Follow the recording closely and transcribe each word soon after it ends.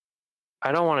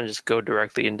I don't want to just go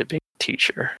directly into being a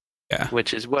teacher. Yeah.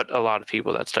 Which is what a lot of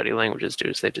people that study languages do,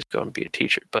 is they just go and be a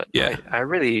teacher. But yeah. I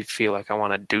really feel like I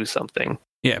want to do something.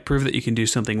 Yeah, prove that you can do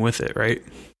something with it, right?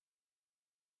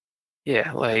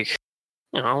 Yeah, like,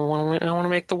 you know, I want to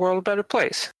make the world a better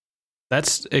place.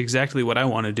 That's exactly what I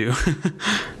want to do.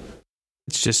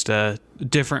 It's just a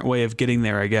different way of getting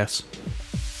there, I guess.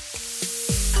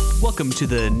 Welcome to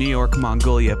the New York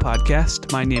Mongolia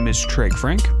podcast. My name is Treg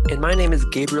Frank. And my name is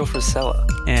Gabriel Frisella.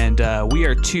 And we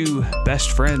are two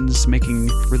best friends making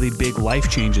really big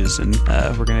life changes. And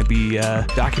we're going to be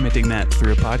documenting that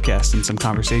through a podcast and some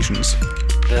conversations.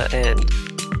 The end.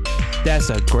 That's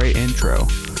a great intro.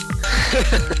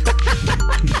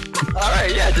 All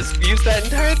right, yeah, just use that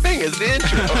entire thing as the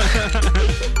intro.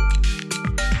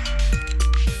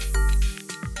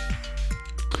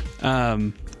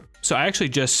 So I actually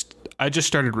just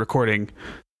started recording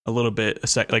a little bit a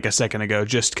second ago,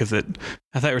 just because I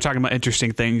thought we were talking about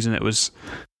interesting things, and it was,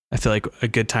 I feel like, a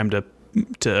good time to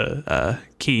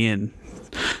key in.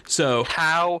 So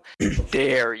how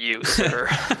dare you, sir?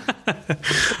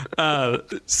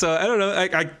 So I don't know. I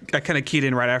kind of keyed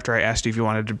in right after I asked you if you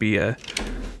wanted to be or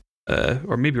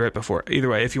maybe right before. Either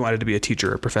way, if you wanted to be a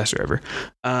teacher or a professor ever.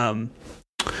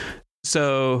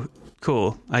 So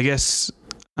cool. I guess.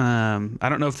 I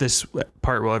don't know if this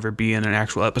part will ever be in an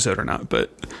actual episode or not, but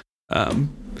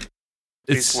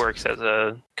it works as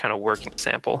a kind of working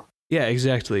sample. Yeah,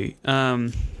 exactly. So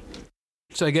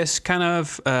I guess kind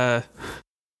of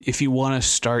if you want to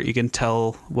start, you can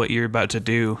tell what you're about to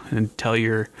do and tell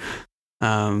your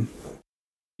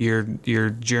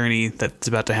journey that's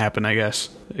about to happen. I guess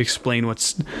explain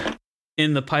what's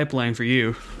in the pipeline for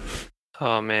you.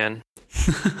 Oh man,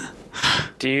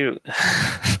 do you?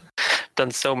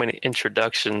 Done so many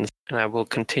introductions, and I will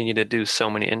continue to do so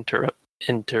many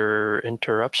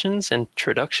introductions.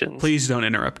 Please don't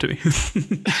interrupt me.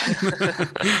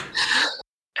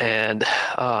 And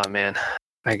oh man,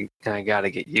 I gotta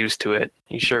get used to it.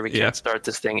 You sure we can't start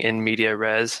this thing in media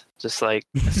res? Just like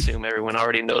assume everyone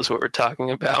already knows what we're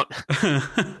talking about. I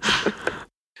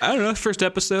don't know. First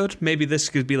episode, maybe this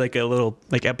could be like a little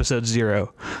like episode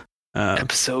 0.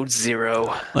 Episode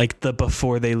 0, like the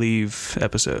before they leave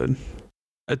episode.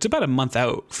 It's about a month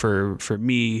out for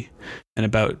me and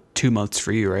about 2 months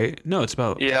for you, right? No, it's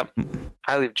about... Yeah,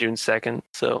 I leave June 2nd,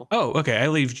 so... Oh, okay. I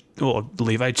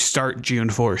start June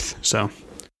 4th, so...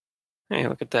 Hey,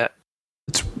 look at that.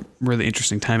 It's really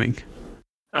interesting timing.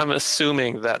 I'm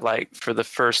assuming that, like, for the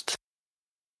first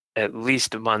at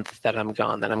least a month that I'm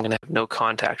gone, that I'm going to have no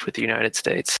contact with the United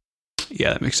States.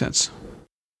 Yeah, that makes sense.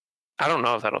 I don't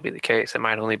know if that'll be the case. It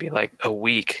might only be, like, a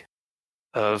week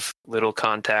of little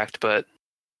contact, but...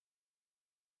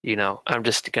 You know, I'm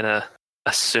just going to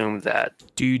assume that.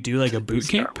 Do you do like a boot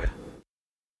camp?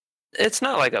 It's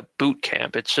not like a boot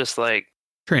camp. It's just like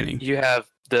training. You have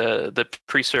the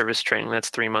pre-service training.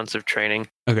 That's 3 months of training.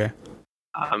 Okay.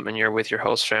 And you're with your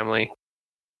host family.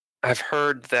 I've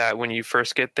heard that when you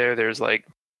first get there, there's like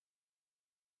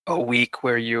a week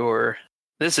where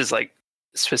this is like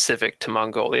specific to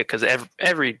Mongolia because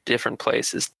every different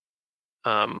place is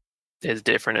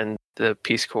different in the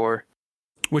Peace Corps.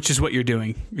 Which is what you're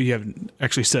doing. You haven't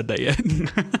actually said that yet.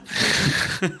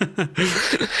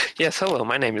 Yes, hello.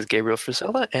 My name is Gabriel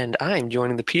Frisella, and I'm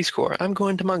joining the Peace Corps. I'm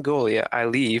going to Mongolia. I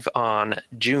leave on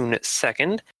June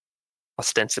 2nd,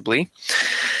 ostensibly.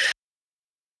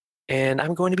 And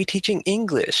I'm going to be teaching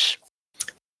English.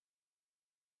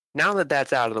 Now that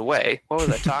that's out of the way, what was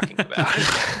I talking about?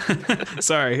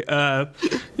 Sorry. I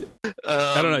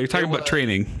don't know. You're talking about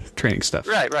training stuff.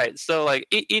 Right. So like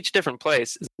each different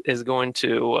place is going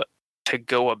to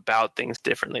go about things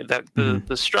differently.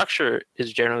 The structure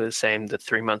is generally the same, the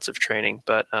 3 months of training.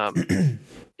 But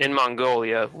in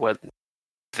Mongolia, what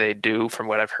they do, from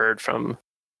what I've heard from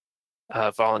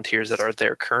volunteers that are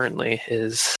there currently,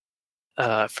 is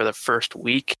for the first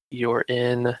week, you're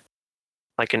in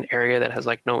like an area that has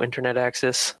like no internet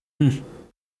access.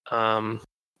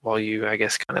 While you, I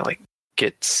guess, kind of like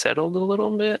get settled a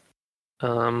little bit.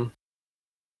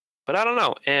 But I don't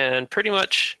know. And pretty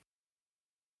much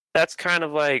that's kind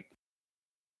of like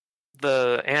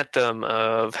the anthem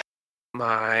of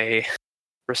my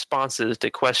responses to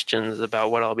questions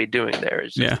about what I'll be doing there.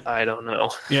 It's just, I don't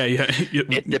know. Yeah.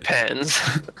 It depends.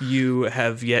 You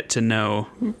have yet to know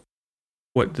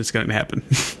what is going to happen.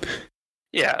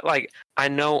 Yeah, like I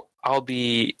know I'll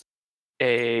be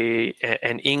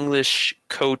an English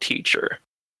co-teacher.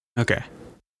 Okay.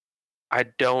 I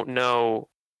don't know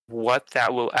what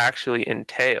that will actually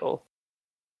entail.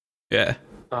 Yeah.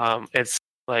 It's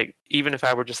like even if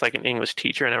I were just like an English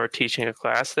teacher and I were teaching a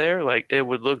class there, like it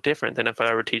would look different than if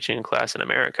I were teaching a class in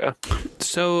America.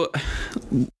 So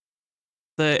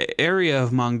the area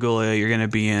of Mongolia you're going to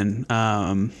be in,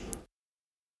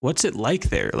 what's it like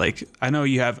there? Like, I know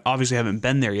you obviously haven't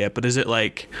been there yet, but is it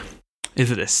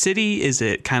a city? Is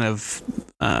it kind of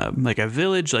like a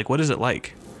village? Like, what is it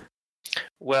like?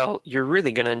 Well, you're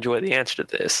really going to enjoy the answer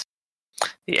to this.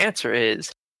 The answer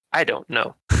is, I don't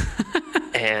know.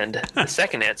 And the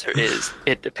second answer is,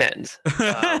 it depends.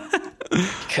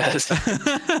 Because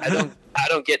I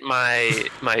don't get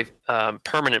my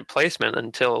permanent placement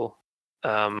until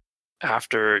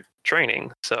after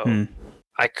training. So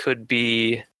I could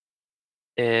be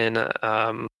in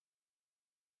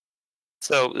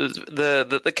so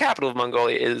the capital of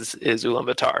Mongolia is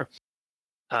Ulaanbaatar.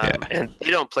 And they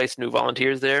don't place new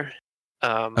volunteers there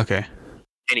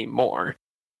anymore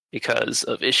because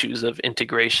of issues of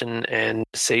integration and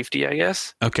safety, I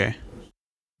guess. Okay.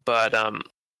 But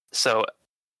so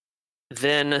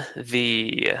then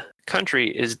the country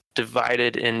is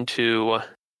divided into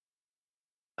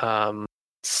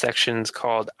sections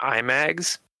called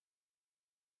IMAGs,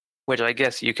 which I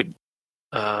guess you could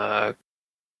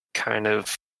kind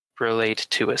of relate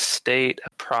to a state, a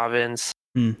province,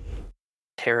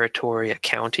 territory, a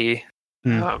county,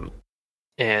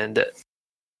 and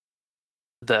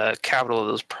the capital of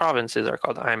those provinces are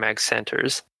called IMAG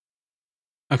centers.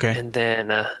 Okay. And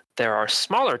then there are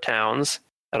smaller towns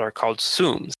that are called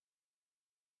SUMs.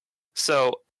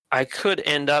 So I could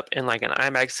end up in like an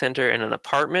IMAG center in an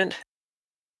apartment,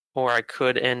 or I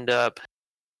could end up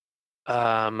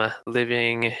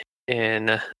living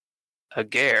in a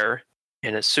ger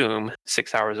in a SUM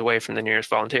 6 hours away from the nearest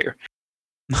volunteer.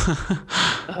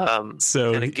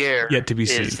 So and a ger yet to be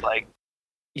seen. Like,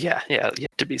 yeah, yet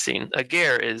to be seen. A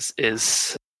ger is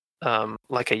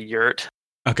like a yurt.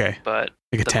 Okay. But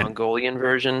like a the tent. Mongolian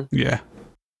version. Yeah.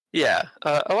 Yeah.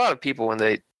 A lot of people, when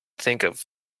they think of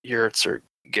yurts or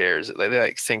gers, they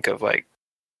like think of like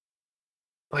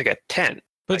a tent.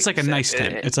 But it's like a nice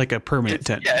tent. It's like a permanent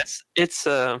tent. Yeah,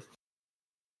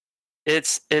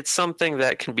 it's something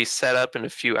that can be set up in a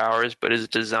few hours, but is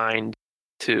designed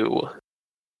to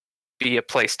be a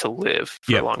place to live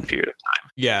for a long period of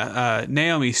time. Yeah.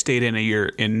 Naomi stayed in a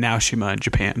year in Naoshima in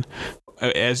Japan.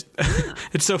 As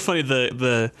it's so funny,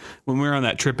 the when we were on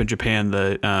that trip in Japan,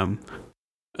 the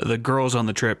girls on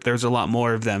the trip, there's a lot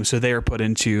more of them, so they were put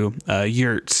into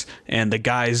yurts, and the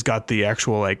guys got the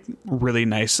actual like really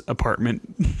nice apartment.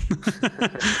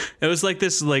 It was like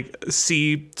this like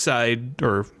seaside,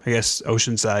 or I guess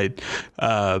oceanside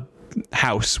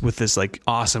house with this like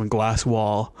awesome glass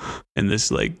wall, and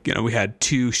this like, you know, we had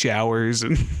 2 showers,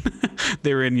 and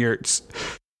they were in yurts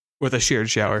with a shared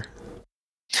shower.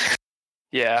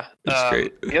 Yeah.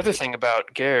 Great. The other thing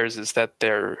about gers is that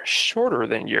they're shorter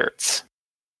than yurts.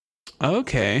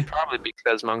 Okay. Probably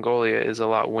because Mongolia is a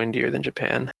lot windier than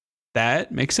Japan.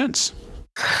 That makes sense.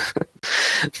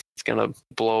 It's going to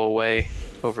blow away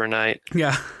overnight.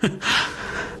 Yeah.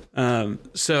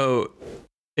 So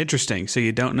interesting. So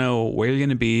you don't know where you're going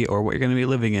to be or what you're going to be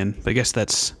living in. But I guess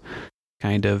that's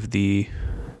kind of the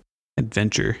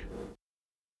adventure.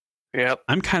 Yep.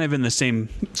 I'm kind of in the same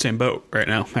boat right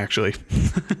now, actually.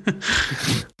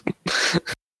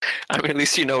 I mean, at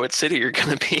least you know what city you're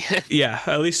going to be in. Yeah,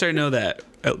 at least I know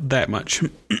that much.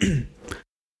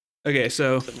 Okay,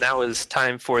 so now is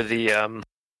time for the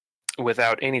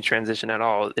without any transition at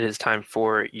all, it is time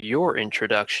for your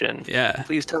introduction. Yeah.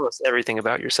 Please tell us everything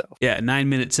about yourself. Yeah, 9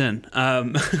 minutes in.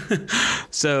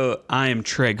 So I am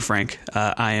Treg Frank.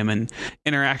 I am an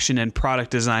interaction and product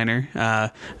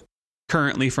designer.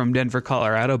 Currently from Denver,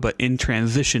 Colorado, but in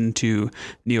transition to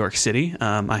New York City.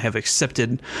 I have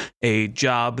accepted a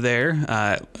job there,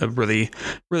 a really,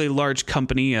 really large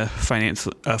company, a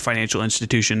financial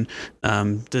institution,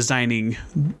 designing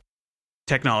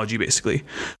technology, basically.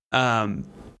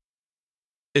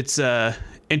 It's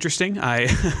interesting.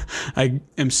 I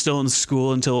am still in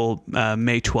school until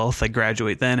May 12th. I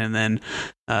graduate then, and then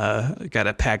got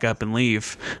to pack up and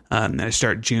leave. And I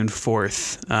start June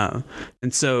 4th.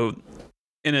 And so,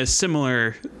 in a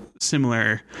similar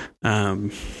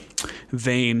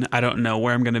vein, I don't know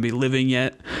where I'm going to be living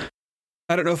yet.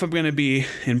 I don't know if I'm going to be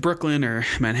in Brooklyn or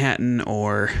Manhattan,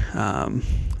 or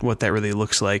what that really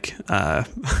looks like.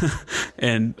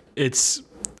 And it's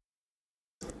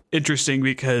interesting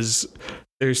because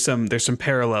there's some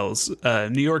parallels.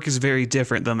 New York is very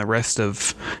different than the rest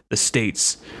of the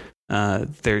states.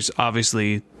 There's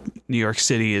obviously New York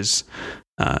City is.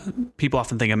 People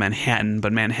often think of Manhattan,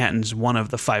 but Manhattan's one of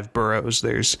the 5 boroughs.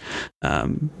 There's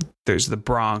the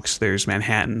Bronx, there's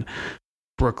Manhattan,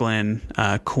 Brooklyn,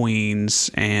 Queens,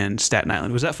 and Staten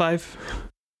Island. Was that 5?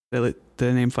 Did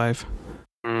I name 5?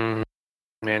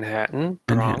 Manhattan,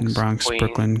 Bronx, Queens.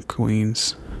 Brooklyn,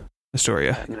 Queens,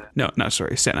 Astoria. No, not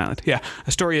Astoria. Staten Island. Yeah,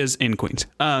 Astoria's in Queens.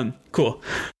 Cool.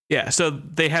 Yeah, so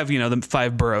they have, the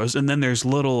 5 boroughs, and then there's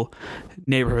little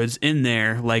neighborhoods in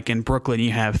there. Like in Brooklyn,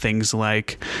 you have things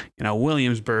like,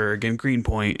 Williamsburg and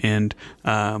Greenpoint and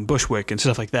Bushwick and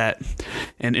stuff like that.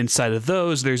 And inside of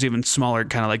those, there's even smaller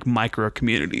kind of like micro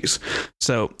communities.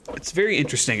 So it's very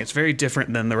interesting. It's very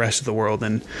different than the rest of the world,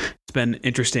 and it's been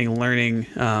interesting learning,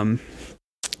 how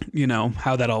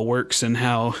that all works and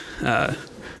how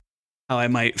I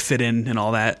might fit in and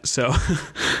all that. So.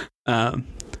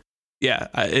 Yeah,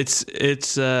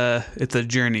 it's a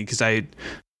journey because I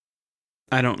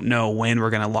don't know when we're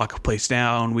going to lock a place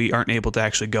down. We aren't able to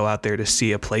actually go out there to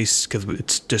see a place because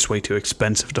it's just way too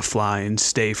expensive to fly and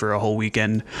stay for a whole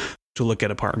weekend to look at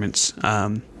apartments.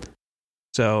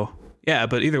 So yeah,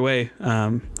 but either way,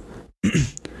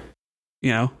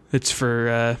 it's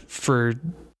for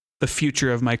the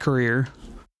future of my career,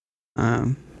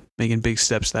 making big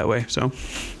steps that way. So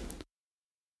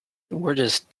we're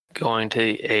just going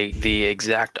to the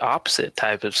exact opposite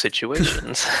type of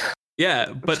situations.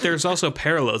 Yeah, but there's also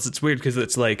parallels. It's weird because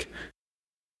it's like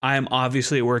I am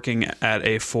obviously working at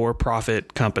a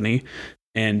for-profit company,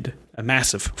 and a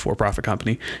massive for-profit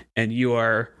company, and you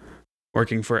are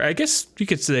working for, I guess you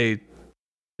could say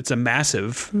it's a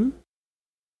massive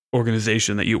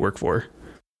organization that you work for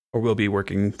or will be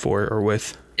working for or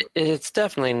with. It's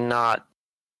definitely not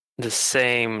the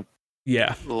same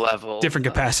level, different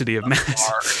capacity of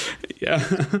mass. Yeah.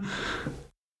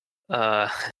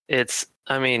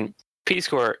 Peace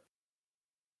Corps,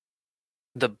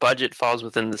 the budget falls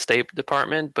within the State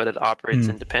Department, but it operates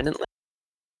independently.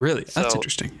 Really? That's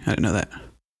interesting. I didn't know that.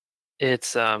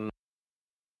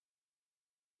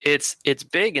 It's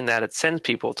big in that it sends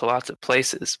people to lots of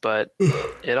places, but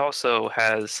it also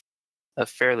has a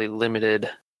fairly limited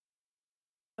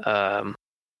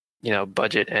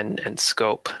budget and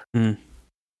scope.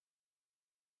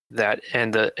 That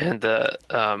and the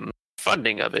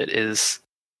funding of it is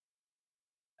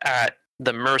at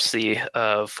the mercy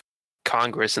of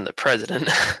Congress and the president.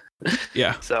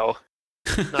 Yeah. So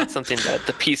not something that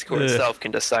the Peace Corps itself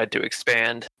can decide to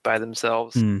expand by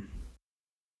themselves.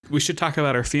 We should talk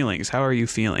about our feelings. How are you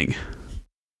feeling?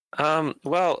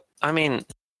 Well,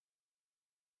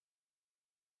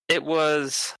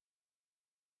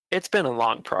 it's been a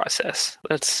long process.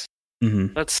 Let's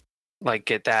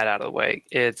get that out of the way.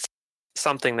 It's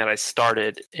something that I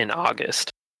started in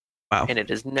August. Wow. And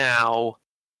it is now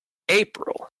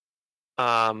April.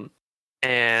 The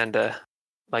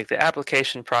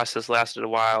application process lasted a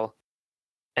while,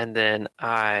 and then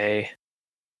I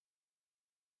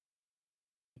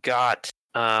got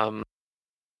an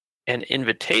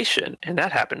invitation, and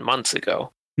that happened months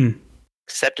ago.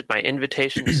 Accepted my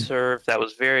invitation to serve. That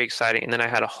was very exciting. And then I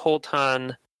had a whole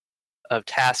ton of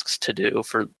tasks to do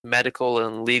for medical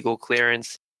and legal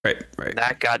clearance. Right.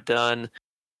 That got done.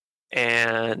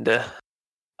 And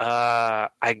I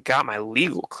got my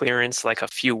legal clearance like a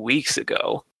few weeks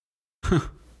ago.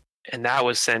 And that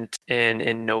was sent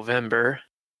in November.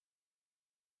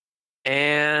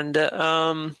 And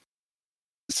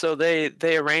so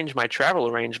they arranged my travel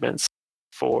arrangements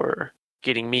for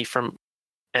getting me from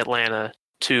Atlanta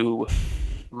to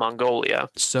Mongolia.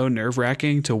 So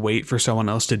nerve-wracking to wait for someone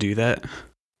else to do that.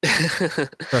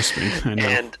 Trust me, I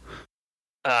know.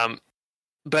 And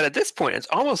but at this point, it's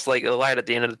almost like a light at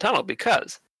the end of the tunnel,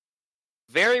 because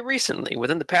very recently,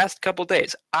 within the past couple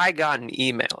days, I got an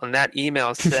email, and that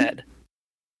email said,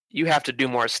 "You have to do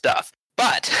more stuff."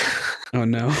 But oh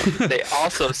no, they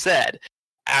also said,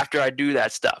 after I do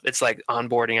that stuff, it's like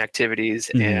onboarding activities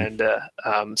and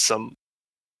some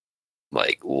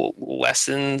like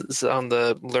lessons on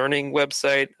the learning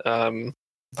website,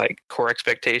 like core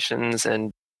expectations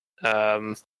and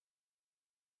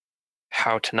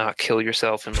how to not kill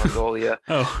yourself in Mongolia.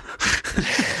 Oh,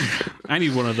 I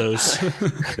need one of those.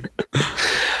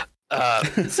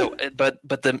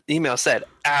 But the email said,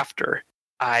 after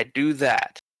I do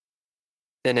that,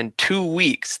 then in 2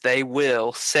 weeks they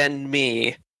will send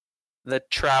me the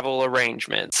travel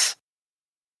arrangements.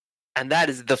 And that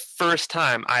is the first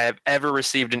time I have ever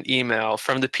received an email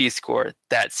from the Peace Corps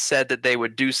that said that they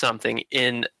would do something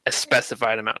in a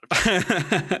specified amount of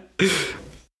time.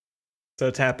 So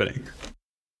it's happening.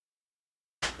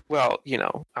 Well,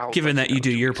 given that you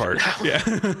do your part. Yeah.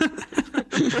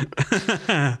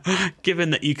 Given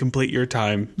that you complete your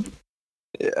time.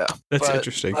 Yeah. That's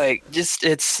interesting.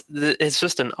 It's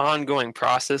just an ongoing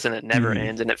process, and it never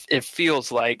ends. And it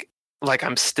feels like like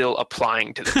I'm still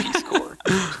applying to the Peace Corps.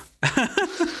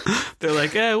 They're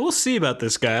like, we'll see about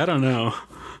this guy. I don't know.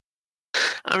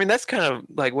 I mean, that's kind of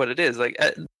like what it is. Like,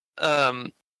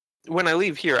 when I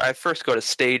leave here, I first go to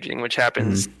staging, which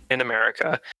happens in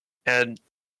America. And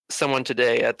someone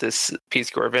today at this Peace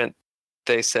Corps event,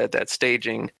 they said that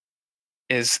staging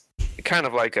is kind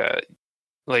of like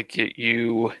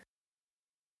you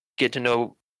get to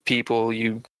know people,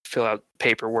 you fill out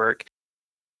paperwork,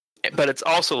 but it's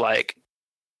also like,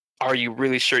 are you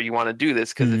really sure you want to do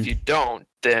this? Because if you don't,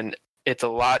 then it's a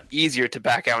lot easier to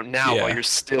back out now while you're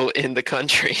still in the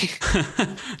country.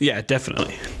 Yeah,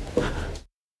 definitely.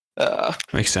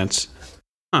 Makes sense.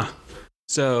 Huh.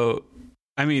 So,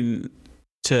 I mean,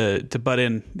 to butt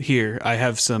in here, I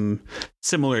have some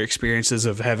similar experiences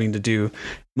of having to do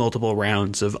multiple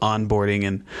rounds of onboarding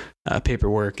and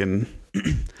paperwork and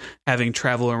having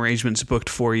travel arrangements booked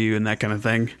for you and that kind of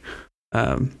thing.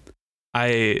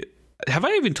 I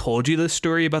even told you this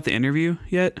story about the interview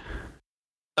yet?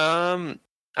 I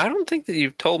don't think that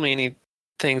you've told me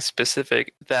anything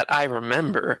specific that I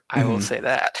remember. I will say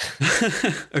that.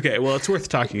 Okay, well, it's worth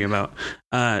talking about.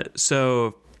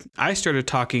 So I started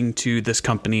talking to this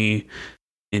company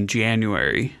in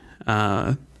January.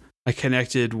 I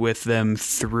connected with them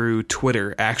through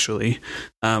Twitter, actually,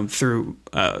 through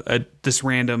this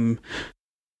random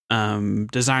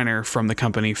designer from the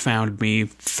company found me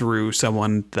through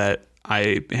someone that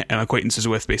I am acquaintances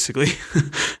with, basically.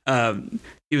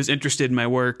 He was interested in my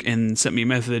work and sent me a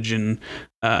message, and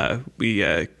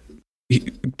he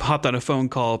hopped on a phone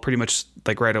call pretty much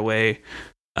like right away.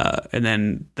 And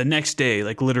then the next day,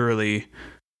 like literally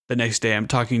the next day, I'm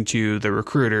talking to the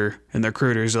recruiter, and the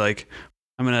recruiter's like,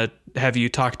 I'm going to have you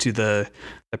talk to the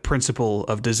principal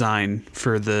of design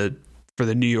for the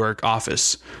New York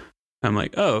office. I'm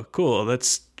like, oh, cool.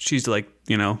 She's like,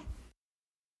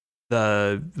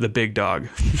 the big dog.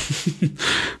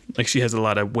 Like, she has a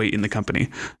lot of weight in the company.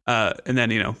 And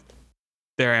then,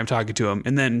 there I am talking to him.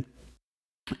 And then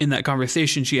in that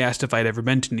conversation, she asked if I'd ever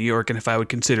been to New York and if I would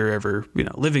consider ever,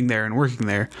 living there and working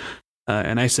there.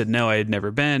 And I said, no, I had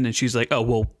never been. And she's like, oh,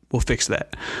 we'll fix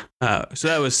that. So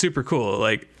that was super cool.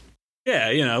 Like,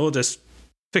 yeah, we'll just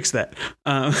fix that.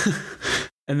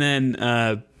 And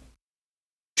then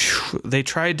they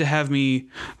tried to have me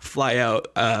fly out.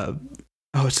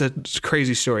 It's a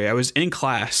crazy story. I was in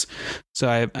class. So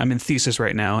I'm in thesis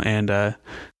right now. And I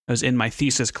was in my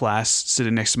thesis class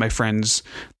sitting next to my friends.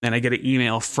 And I get an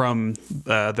email from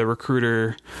the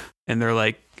recruiter. And they're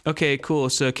like, okay, cool.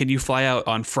 So can you fly out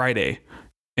on Friday?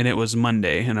 And it was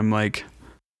Monday. And I'm like,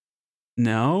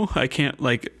 no, I can't.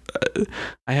 Like,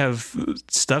 I have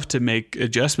stuff to make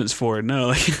adjustments for.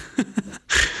 No,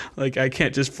 like I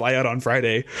can't just fly out on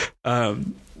Friday.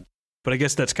 But I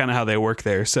guess that's kind of how they work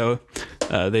there. So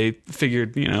they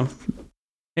figured,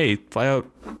 hey, fly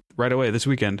out right away this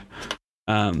weekend.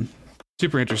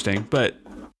 Super interesting. But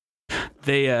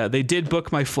they did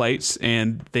book my flights,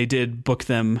 and they did book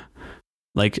them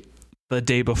like the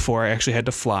day before I actually had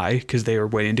to fly, because they were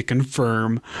waiting to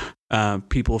confirm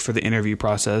people for the interview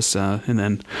process, and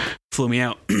then flew me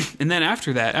out. And then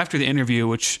after the interview,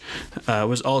 which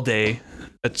was all day,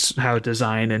 that's how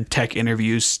design and tech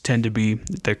interviews tend to be.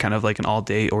 They're kind of like an all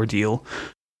day ordeal.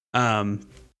 I,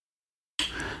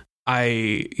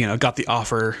 got the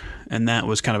offer, and that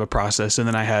was kind of a process. And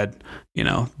then I had,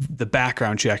 the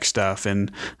background check stuff,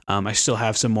 and I still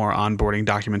have some more onboarding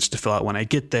documents to fill out when I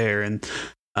get there. And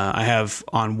I have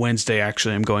on Wednesday,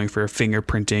 actually, I'm going for a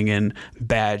fingerprinting and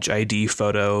badge ID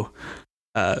photo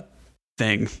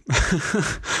thing.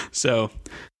 So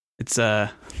it's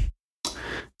an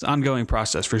ongoing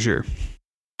process for sure.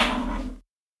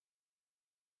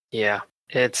 Yeah,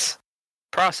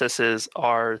 processes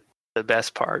are the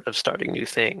best part of starting new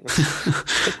things.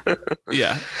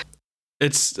 Yeah,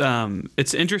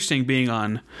 it's interesting being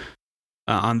on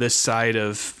this side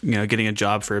of getting a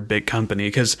job for a big company,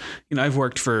 because I've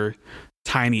worked for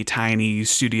tiny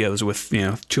studios with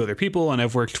 2 other people, and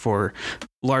I've worked for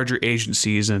larger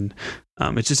agencies, and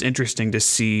it's just interesting to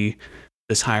see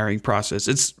this hiring process.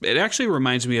 It actually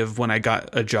reminds me of when I got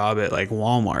a job at like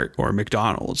Walmart or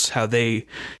McDonald's, how they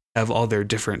have all their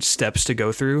different steps to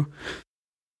go through.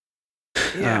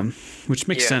 Yeah. Which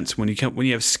makes sense. When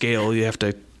you have scale, you have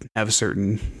to have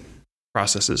certain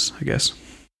processes, I guess.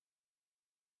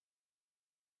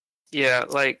 Yeah,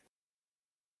 like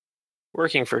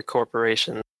working for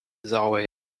corporations is always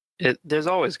there's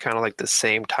always kind of like the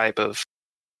same type of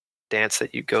dance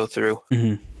that you go through.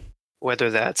 Mm-hmm. Whether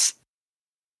that's,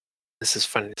 this is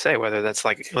funny to say, whether that's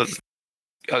like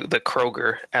the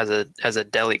Kroger as a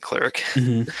deli clerk,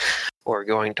 mm-hmm. or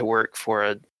going to work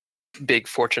for big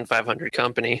Fortune 500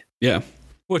 company. Yeah.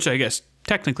 Which I guess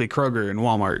technically Kroger and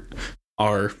Walmart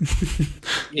are.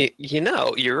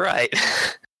 You're right.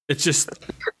 It's just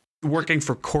working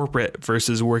for corporate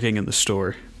versus working in the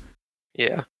store.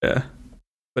 Yeah. Yeah.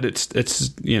 But it's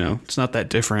it's not that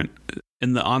different.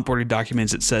 In the onboarding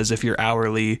documents, it says if you're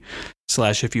hourly /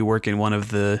 if you work in one of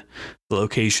the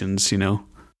locations,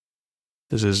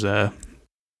 this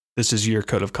is your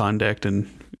code of conduct, and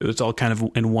it's all kind of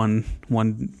in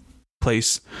one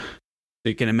place. So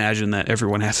you can imagine that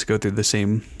everyone has to go through the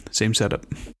same setup.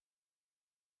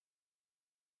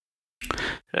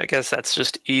 I guess that's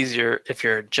just easier if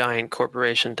you're a giant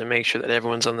corporation to make sure that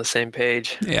everyone's on the same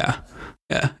page. Yeah.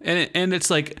 And it's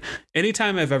like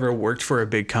anytime I've ever worked for a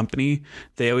big company,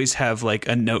 they always have like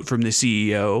a note from the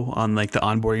CEO on like the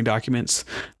onboarding documents.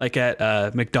 Like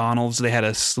at McDonald's, they had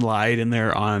a slide in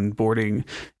their onboarding. It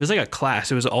was like a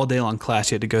class. It was an all day long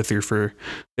class you had to go through for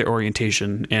their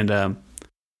orientation. And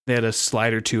they had a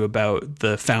slide or two about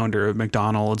the founder of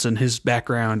McDonald's and his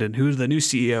background and who the new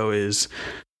CEO is.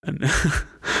 And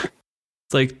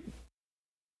it's like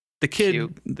the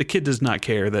kid does not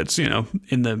care that's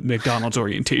in the McDonald's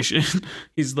orientation.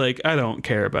 He's like, I don't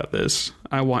care about this.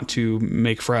 I want to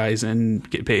make fries and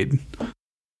get paid,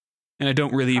 and I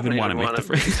don't really even want to make the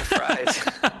fries.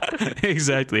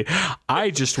 Exactly. I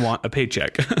just want a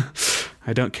paycheck.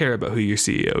 I don't care about who your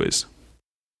CEO is.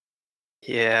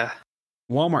 Yeah.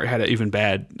 Walmart had it even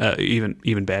bad,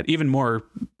 even more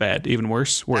bad, even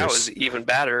worse. That was even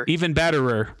badder. Even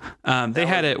badderer. They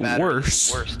had it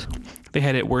worse. They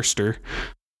had it worster.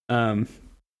 They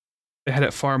had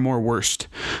it far more worst.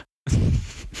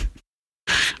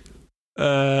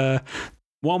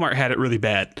 Walmart had it really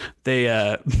bad. They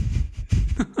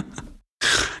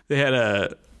they had I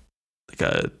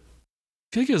feel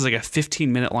like it was like a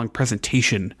 15-minute long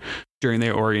presentation during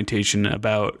their orientation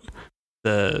about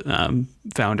the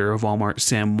founder of Walmart,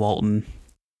 Sam Walton.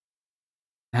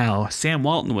 How Sam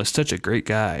Walton was such a great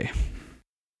guy.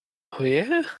 Oh,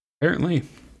 yeah? Apparently.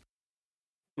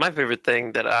 My favorite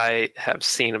thing that I have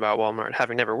seen about Walmart,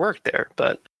 having never worked there,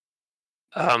 but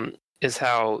is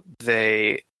how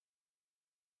they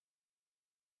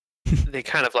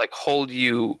kind of like hold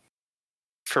you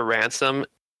for ransom.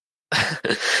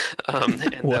 And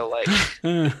they'll like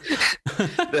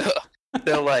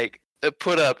they'll like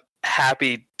put up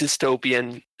happy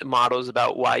dystopian mottos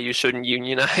about why you shouldn't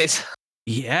unionize.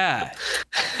 Yeah,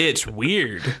 it's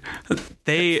weird.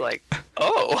 They it's like,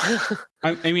 oh,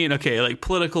 I mean, okay, like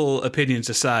political opinions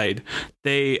aside,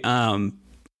 they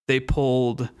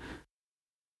pulled.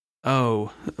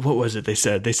 Oh, what was it they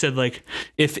said? They said like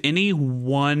if any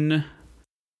one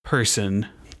person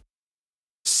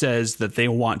says that they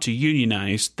want to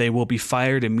unionize, they will be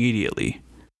fired immediately.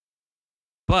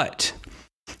 But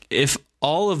if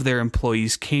all of their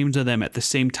employees came to them at the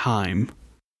same time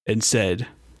and said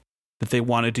that they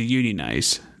wanted to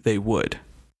unionize, they would.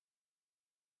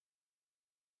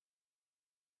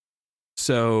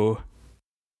 So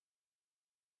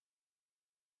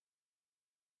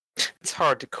it's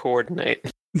hard to coordinate.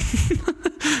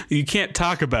 You can't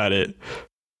talk about it,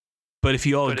 but if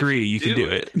you all agree, you can do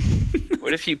it.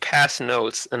 What if you pass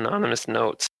notes, anonymous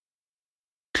notes?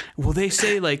 Well, they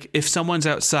say, like, if someone's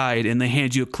outside and they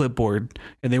hand you a clipboard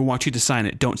and they want you to sign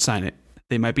it, don't sign it.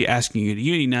 They might be asking you to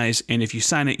unionize, and if you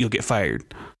sign it, you'll get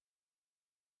fired.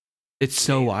 It's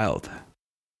so wild.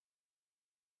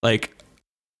 Like,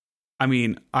 I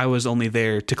mean, I was only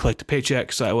there to collect a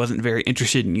paycheck, so I wasn't very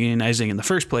interested in unionizing in the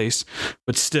first place.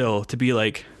 But still, to be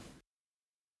like,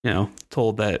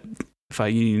 told that if I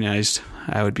unionized,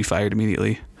 I would be fired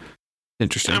immediately.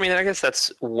 Interesting. I mean, I guess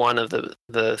that's one of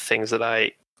the things that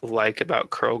I like about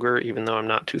Kroger, even though I'm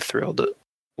not too thrilled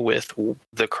with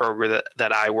the Kroger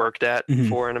that I worked at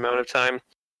for an amount of time,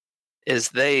 is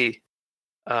Kroger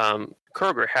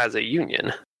has a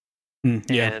union.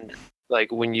 Yeah. And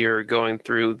like when you're going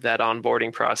through that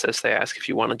onboarding process, they ask if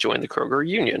you want to join the Kroger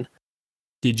union.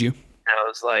 Did you? And I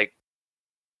was like,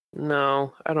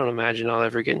 no, I don't imagine I'll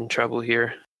ever get in trouble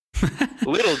here.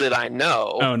 Little did I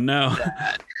know. Oh, no.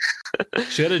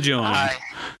 Should have joined. I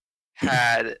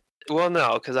had,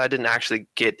 no, because I didn't actually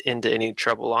get into any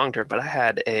trouble long term, but I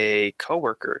had a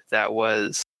coworker that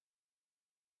was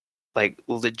like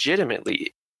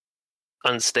legitimately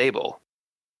unstable.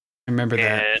 I remember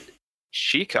that. And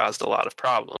she caused a lot of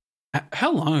problems.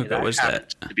 How long ago was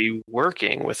that? To be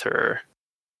working with her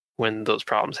when those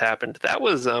problems happened. That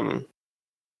was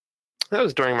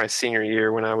during my senior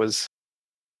year when I was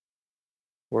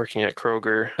working at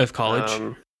Kroger. Of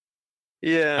college?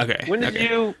 Yeah. Okay. When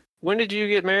did you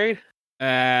get married?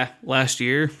 Last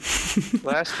year.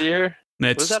 Last year?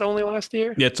 Was that only last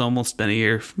year? Yeah, it's almost been a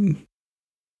year.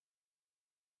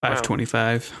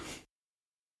 525. Wow.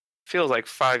 Feels like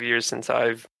 5 years since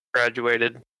I've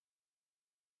graduated.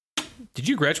 Did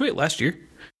you graduate last year?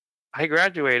 I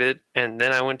graduated, and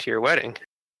then I went to your wedding.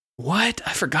 What?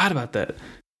 I forgot about that.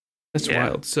 That's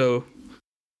wild. So,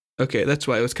 okay, that's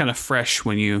why it was kind of fresh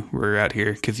when you were out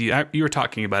here, because you were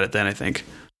talking about it then, I think.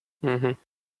 Mm-hmm.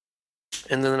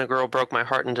 And then a girl broke my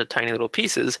heart into tiny little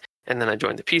pieces, and then I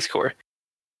joined the Peace Corps.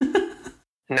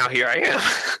 Now here I am.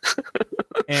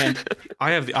 And I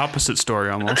have the opposite story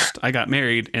almost. I got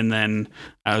married, and then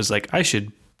I was like, I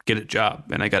should get a job,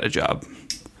 and I got a job.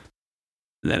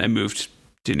 And then I moved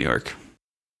to New York.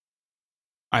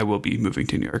 I will be moving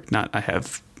to New York. I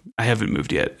haven't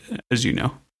moved yet, as you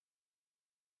know.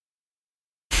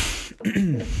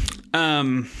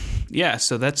 Yeah,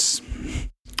 so that's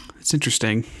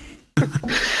interesting.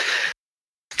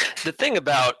 The thing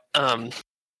about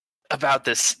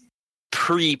this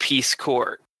pre-Peace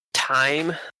Corps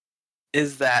time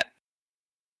is that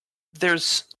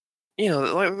there's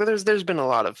been a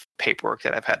lot of paperwork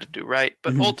that I've had to do, right?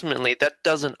 But ultimately, that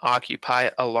doesn't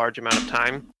occupy a large amount of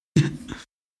time.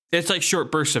 It's like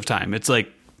short bursts of time. It's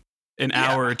like an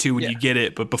hour or two when you get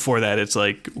it, but before that, it's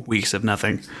like weeks of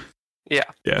nothing. Yeah.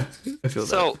 Yeah, I feel that.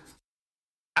 So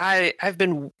I've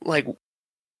been like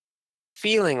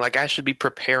feeling like I should be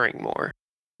preparing more.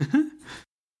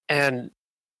 And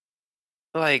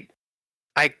like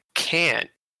I can't.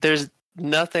 There's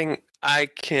nothing I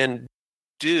can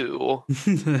do.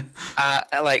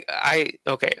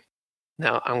 Okay.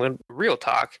 Now I'm going to real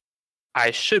talk.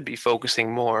 I should be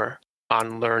focusing more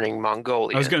on learning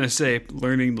Mongolian. I was going to say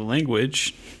learning the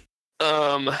language.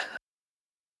 That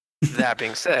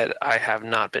being said, I have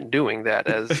not been doing that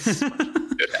as I should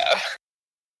have.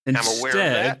 I'm aware of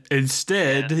that.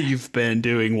 Instead, you've been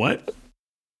doing what?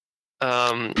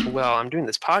 Well, I'm doing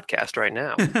this podcast right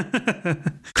now.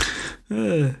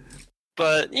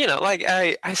 But, like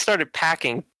I started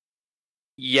packing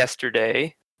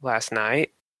last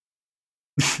night,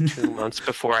 2 months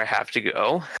before I have to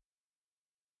go.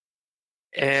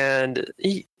 And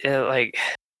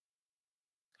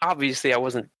obviously I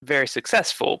wasn't very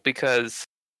successful because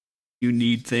you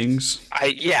need things.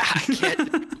 I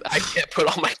can't put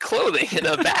all my clothing in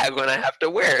a bag when I have to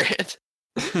wear it.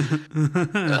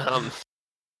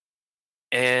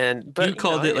 But you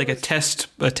called it like a test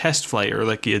flight or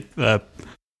like a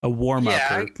warm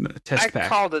up or a test pack. I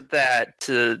called it that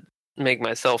to make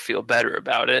myself feel better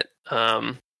about it.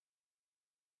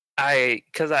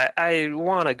 Because I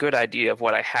want a good idea of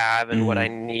what I have and what I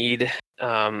need.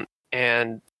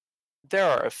 And there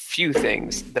are a few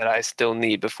things that I still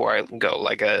need before I go,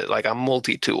 like a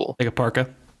multi-tool. Like a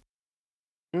parka?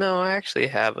 No, I actually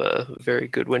have a very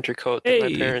good winter coat that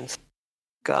my parents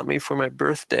got me for my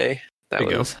birthday. That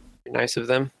was nice of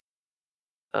them.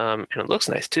 And it looks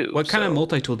nice too. What kind of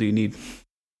multi-tool do you need?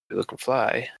 Look and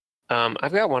fly.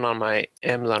 I've got one on my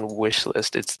Amazon wish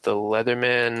list. It's the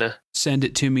Leatherman. Send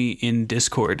it to me in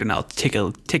Discord, and I'll take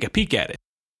a peek at it.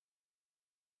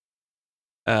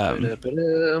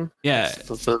 Yeah.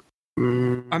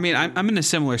 I mean, I'm in a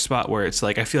similar spot where it's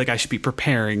like I feel like I should be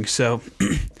preparing. So,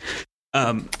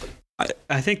 I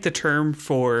think the term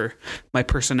for my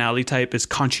personality type is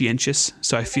conscientious.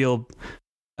 So I feel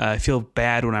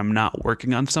bad when I'm not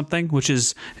working on something, which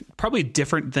is probably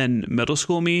different than middle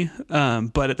school me.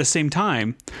 But at the same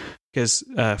time, because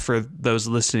for those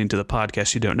listening to the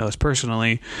podcast who don't know us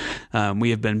personally,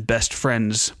 we have been best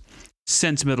friends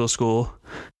since middle school.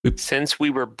 Since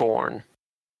we were born.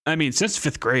 I mean, since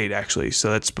 5th grade, actually. So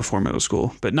that's before middle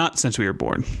school, but not since we were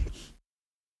born.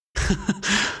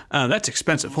 That's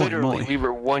expensive. Holy moly. We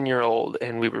were 1 year old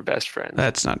and we were best friends.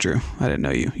 That's not true. I didn't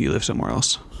know you. You live somewhere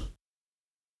else.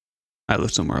 I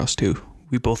lived somewhere else too.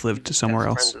 We both lived somewhere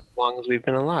else. As long as we've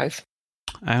been alive.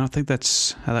 I don't think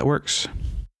that's how that works.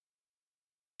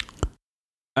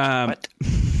 What?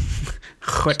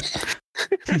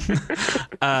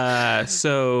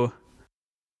 So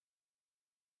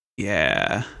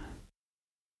yeah,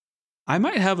 I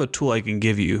might have a tool I can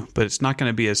give you, but it's not going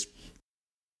to be as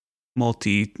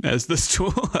multi as this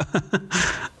tool.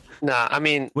 Nah, I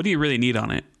mean, what do you really need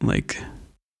on it? Like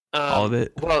all of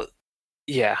it? Well,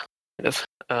 yeah,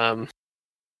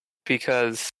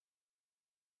 because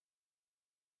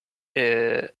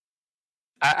I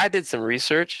did some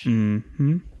research,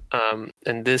 and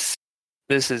this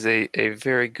is a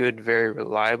very good, very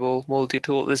reliable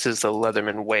multi-tool. This is the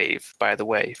Leatherman Wave, by the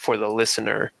way, for the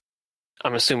listener.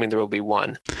 I'm assuming there will be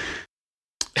one.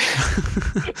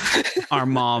 Our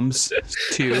moms,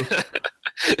 too.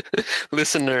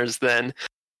 Listeners, then.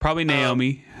 Probably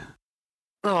Naomi.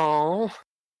 Oh.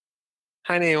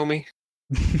 Hi, Naomi.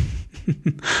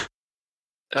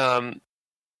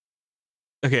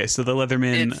 Okay, so the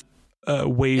Leatherman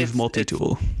Wave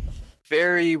multi-tool. It's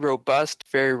very robust,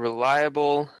 very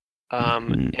reliable,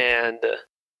 and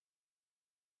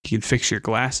you can fix your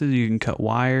glasses. You can cut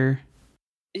wire.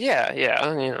 Yeah,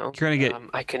 you're gonna get.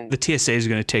 I can. The TSA is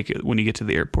gonna take it when you get to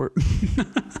the airport.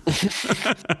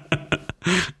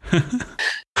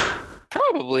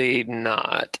 Probably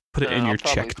not. Put it in your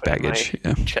checked baggage.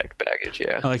 Yeah. Checked baggage,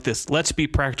 yeah. I like this. Let's be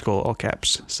practical, all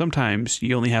caps. Sometimes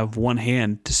you only have one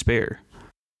hand to spare.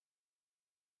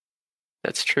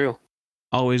 That's true.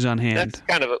 Always on hand. That's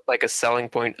kind of like a selling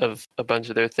point of a bunch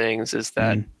of their things is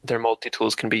that their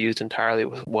multi-tools can be used entirely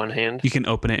with one hand. You can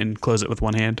open it and close it with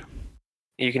one hand.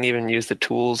 You can even use the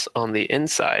tools on the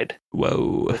inside.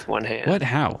 Whoa. With one hand. What?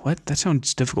 How? What? That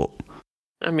sounds difficult.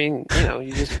 I mean,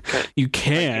 you just you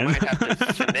can. Like, you might have to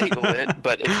finagle it,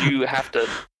 but if you have to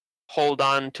hold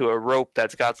on to a rope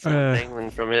that's got some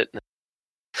dangling from it,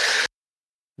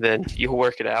 then you'll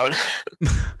work it out.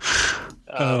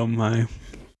 Oh my.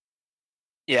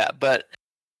 Yeah, but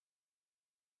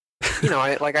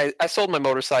I sold my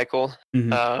motorcycle,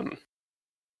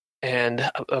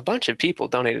 and a bunch of people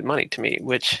donated money to me,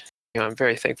 which I'm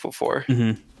very thankful for.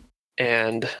 Mm-hmm.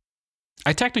 And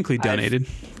I technically donated.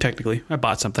 I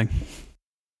bought something.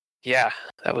 Yeah,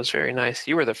 that was very nice.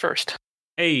 You were the first.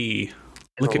 Hey,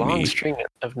 look at me. A long string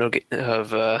of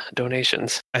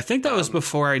donations. I think that was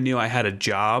before I knew I had a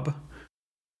job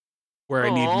where I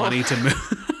need money to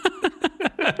move.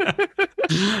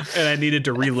 And I needed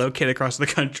to relocate across the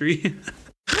country.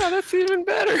 Oh, that's even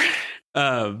better.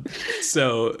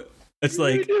 So it's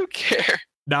like, I do care.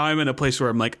 Now I'm in a place where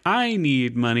I'm like, I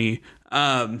need money.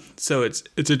 So it's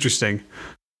interesting.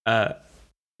 We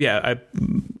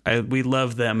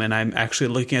love them, and I'm actually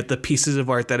looking at the pieces of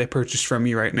art that I purchased from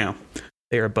you right now.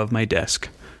 They are above my desk.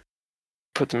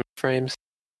 Put them in frames.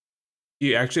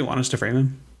 You actually want us to frame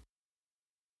them?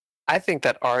 I think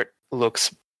that art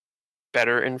looks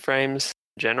better in frames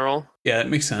in general. Yeah, that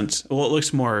makes sense. Well, it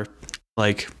looks more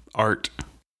like art.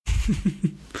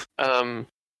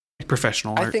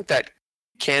 Professional art. I think that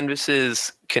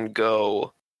canvases can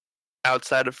go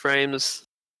outside of frames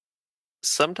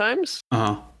sometimes.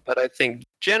 But I think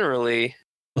generally,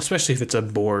 especially if it's a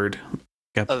board,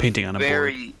 like a painting on a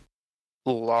very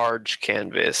large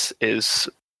canvas is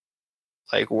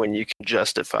like when you can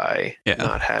justify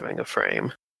not having a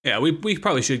frame. Yeah, we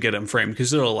probably should get them framed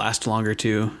because it'll last longer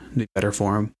too. Be better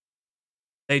for them.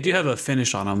 They do have a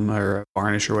finish on them or a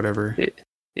varnish or whatever.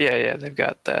 Yeah, they've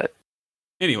got that.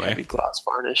 Anyway, heavy gloss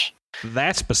varnish.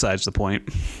 That's besides the point.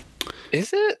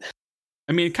 Is it?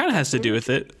 I mean, it kind of has to do with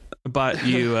it. I bought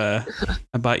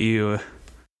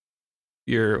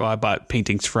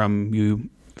paintings from you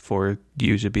for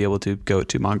you to be able to go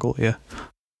to Mongolia.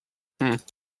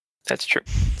 That's true.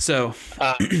 So,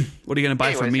 what are you going to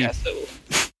buy from me? Yeah,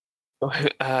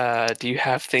 do you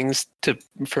have things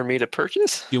for me to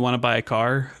purchase? You want to buy a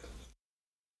car?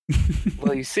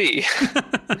 Well, you see,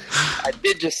 I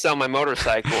did just sell my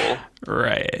motorcycle.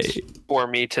 Right. For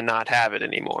me to not have it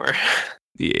anymore.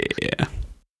 Yeah.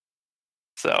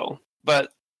 So,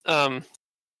 but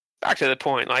back to the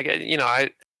point, like,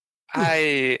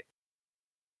 I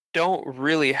don't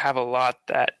really have a lot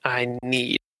that I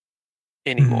need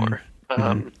anymore.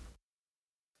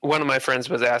 One of my friends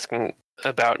was asking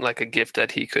about like a gift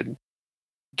that he could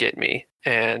get me,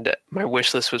 and my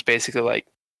wish list was basically like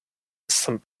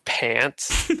some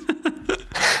pants.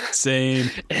 Same.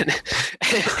 And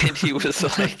he was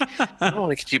like, I don't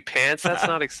want to get you pants. That's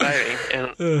not exciting.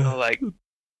 And I'm like,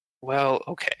 well,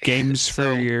 okay. Games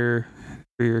for your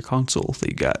console that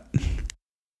you got.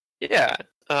 Yeah.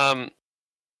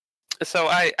 So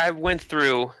I went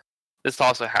through. This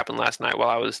also happened last night while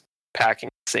I was packing,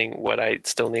 seeing what I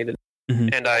still needed,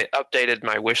 and I updated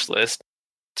my wish list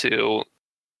to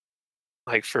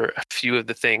like for a few of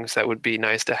the things that would be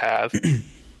nice to have.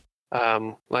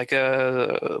 Like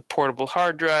a portable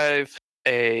hard drive,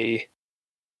 a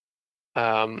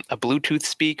Bluetooth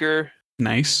speaker.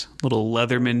 Nice little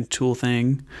Leatherman tool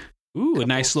thing. Ooh, a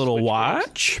nice little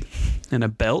watch and a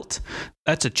belt.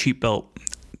 That's a cheap belt.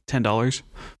 $10.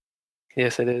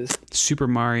 Yes, it is. Super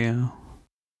Mario.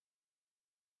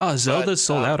 Oh, Zelda's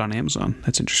sold out on Amazon.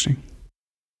 That's interesting.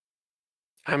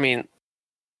 I mean,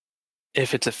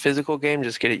 if it's a physical game,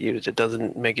 just get it used. It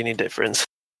doesn't make any difference.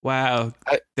 Wow.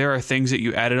 There are things that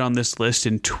you added on this list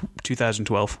in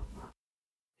 2012.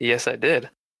 Yes, I did.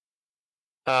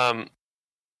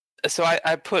 So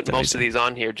I put most of these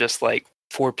on here just like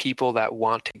for people that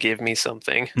want to give me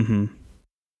something.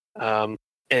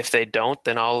 If they don't,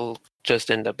 then I'll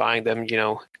just end up buying them,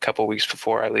 a couple weeks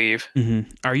before I leave. Mm-hmm.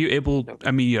 Are you able?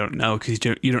 I mean, you don't know because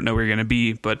you don't know where you're going to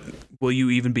be. But will you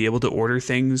even be able to order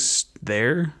things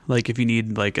there? Like if you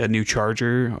need like a new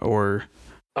charger or?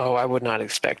 Oh, I would not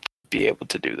expect to be able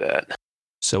to do that.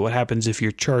 So what happens if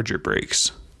your charger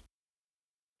breaks?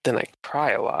 Then I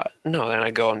cry a lot. No, then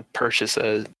I go and purchase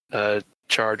a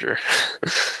charger.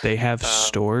 They have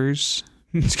stores.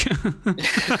 So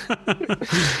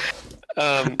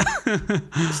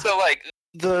like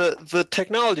the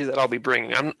technology that I'll be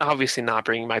bringing, I'm obviously not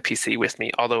bringing my PC with me,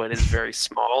 although it is very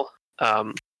small.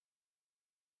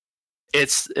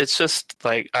 It's just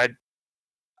like I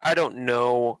don't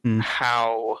know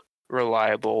how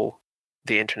reliable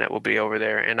the internet will be over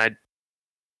there, and I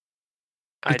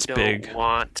don't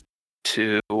want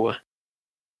to.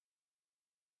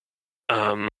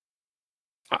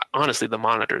 Honestly, the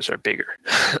monitors are bigger.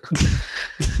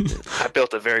 I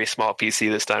built a very small PC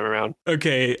this time around.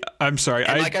 Okay, I'm sorry.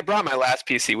 And I brought my last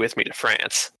PC with me to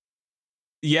France.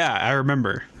 Yeah, I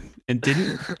remember. And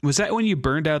was that when you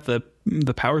burned out the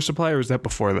power supply, or was that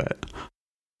before that?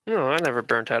 No, I never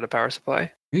burnt out a power supply.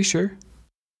 Are you sure?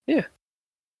 Yeah.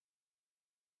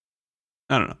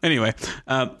 I don't know. Anyway,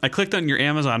 I clicked on your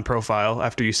Amazon profile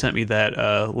after you sent me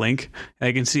that link.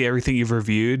 I can see everything you've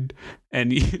reviewed,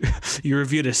 and you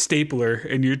reviewed a stapler,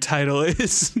 and your title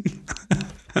is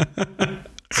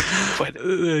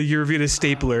you reviewed a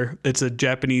stapler. It's a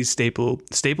Japanese stapler,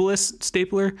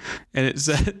 and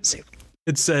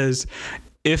it says,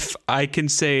 if I can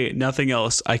say nothing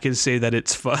else, I can say that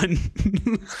it's fun.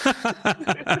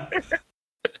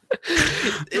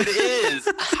 It is.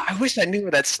 I wish I knew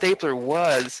where that stapler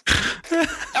was.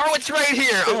 Oh, it's right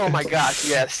here. Oh my gosh,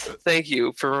 yes. Thank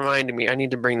you for reminding me. I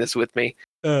need to bring this with me.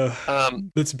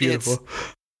 That's beautiful.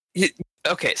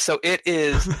 Okay, so it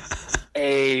is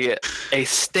a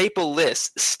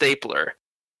stapleless stapler.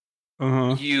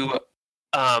 You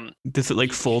does it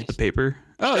like fold the paper?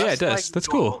 Oh yeah, it does. Like that's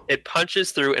cool. It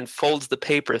punches through and folds the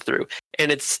paper through,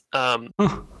 and it's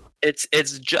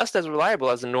just as reliable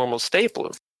as a normal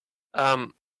stapler.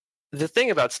 The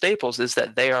thing about staples is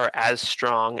that they are as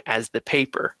strong as the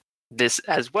paper. This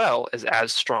as well is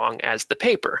as strong as the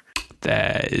paper.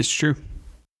 That is true.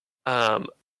 That's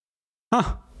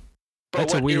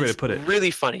a weird way to put it.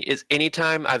 Really funny is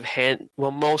anytime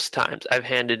most times I've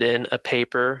handed in a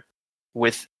paper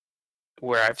with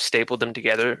where I've stapled them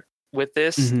together with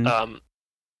this.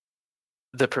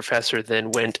 The professor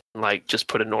then went and just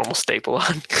put a normal staple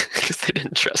on because they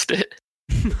didn't trust it.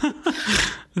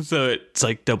 So it's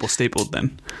like double stapled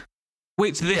then.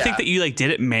 Wait, so they think that you did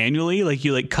it manually? Like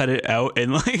you cut it out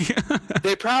and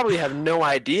They probably have no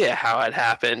idea how it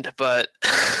happened, but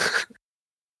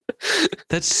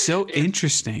that's so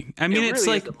interesting. I mean, it's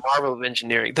really is a marvel of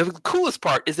engineering. The coolest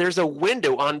part is there's a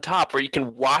window on top where you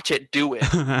can watch it do it.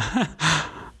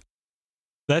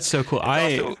 That's so cool.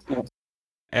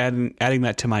 Adding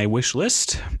that to my wish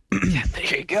list. Yeah,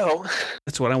 there you go.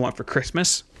 That's what I want for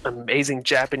Christmas. Amazing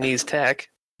Japanese tech.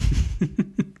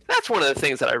 That's one of the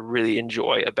things that I really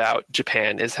enjoy about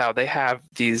Japan is how they have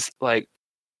these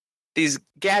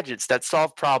gadgets that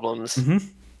solve problems.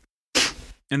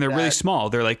 And they're really small.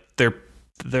 They're they're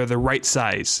the right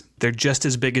size. They're just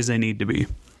as big as they need to be.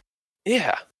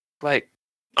 Yeah.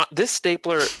 This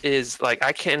stapler is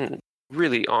I can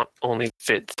really only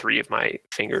fit 3 of my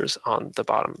fingers on the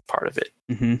bottom part of it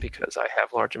because I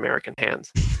have large American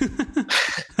hands.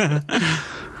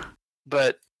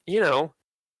 But,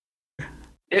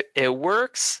 it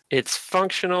works. It's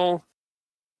functional.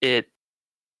 It's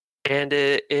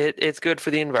good for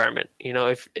the environment.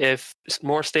 If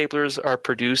more staplers are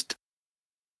produced,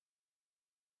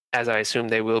 as I assume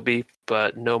they will be,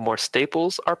 but no more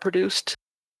staples are produced,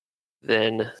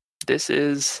 then this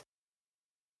is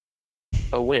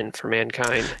a win for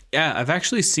mankind. Yeah, I've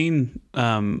actually seen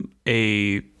I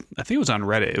think it was on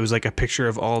Reddit. It was a picture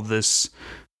of all the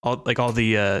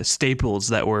staples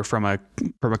that were from a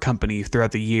company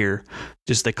throughout the year.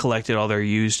 Just they collected all their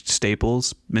used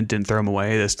staples and didn't throw them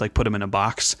away. They just put them in a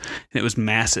box, and it was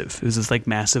massive. It was this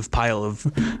massive pile of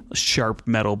sharp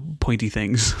metal pointy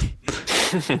things.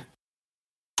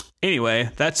 Anyway,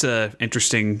 that's a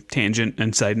interesting tangent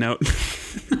and side note.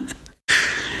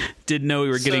 Didn't know we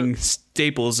were getting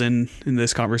staples in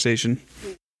this conversation.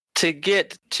 To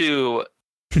get to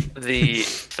the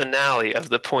finale of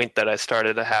the point that I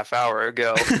started a half hour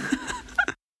ago,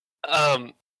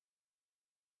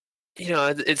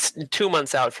 it's 2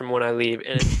 months out from when I leave,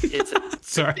 and it's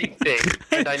a big thing.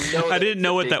 And I know I didn't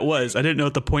know what that was. I didn't know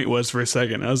what the point was for a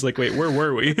second. I was like, wait, where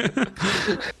were we?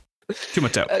 Too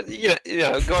much out.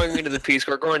 Going into the Peace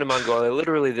Corps, going to Mongolia,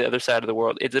 literally the other side of the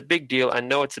world. It's a big deal. I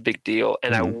know it's a big deal,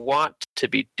 and I want to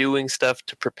be doing stuff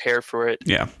to prepare for it.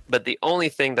 Yeah. But the only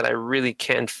thing that I really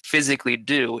can physically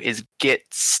do is get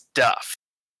stuff.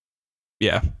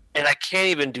 Yeah. And I can't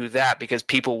even do that because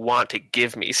people want to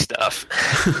give me stuff.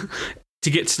 To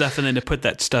get stuff and then to put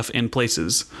that stuff in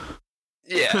places.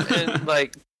 Yeah, and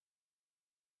like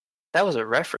that was a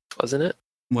reference, wasn't it?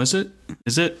 Was it?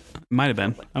 Is it? It might have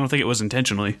been. I don't think it was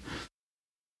intentionally.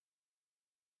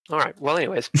 All right. Well,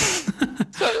 anyways,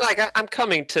 so like I'm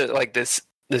coming to like this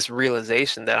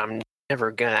realization that I'm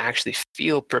never gonna actually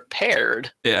feel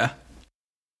prepared. Yeah.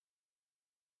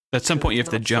 At some point, you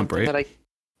have to jump, right? That I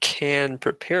can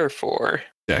prepare for.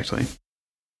 Exactly.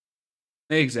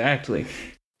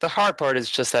 The hard part is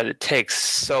just that it takes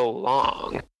so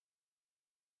long.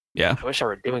 Yeah. I wish I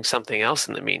were doing something else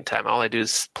in the meantime. All I do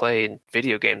is play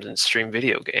video games and stream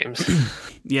video games.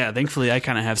 Yeah, thankfully I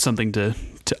kind of have something to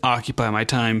occupy my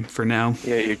time for now.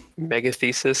 Yeah, your mega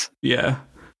thesis. Yeah,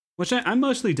 which I'm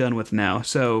mostly done with now.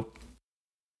 So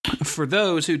for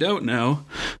those who don't know,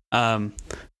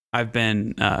 I've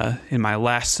been in my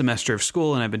last semester of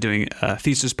school, and I've been doing a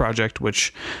thesis project,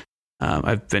 which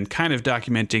I've been kind of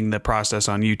documenting the process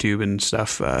on YouTube and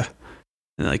stuff.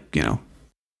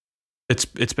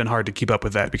 It's been hard to keep up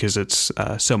with that because it's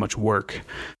so much work to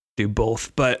do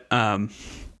both. But I'm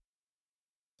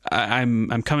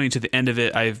coming to the end of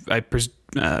it. I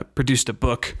produced a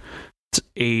book. It's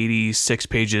 86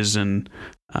 pages, and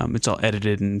it's all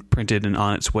edited and printed and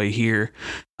on its way here.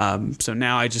 So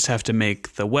now I just have to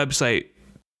make the website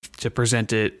to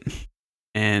present it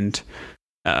and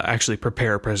actually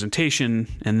prepare a presentation,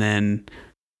 and then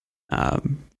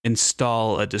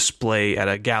install a display at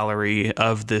a gallery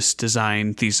of this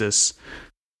design thesis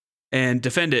and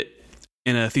defend it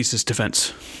in a thesis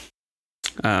defense,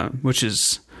 which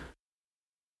is,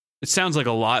 it sounds like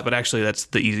a lot, but actually that's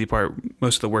the easy part.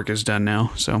 Most of the work is done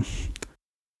now. So,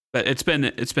 but it's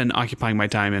been occupying my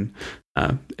time, and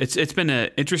it's been an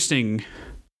interesting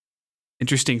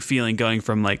feeling going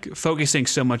from like focusing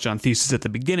so much on thesis at the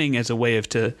beginning as a way of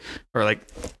the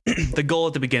goal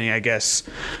at the beginning, I guess,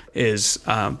 is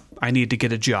I need to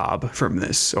get a job from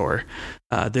this, or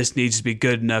this needs to be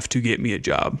good enough to get me a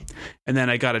job. And then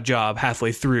I got a job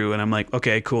halfway through, and I'm like,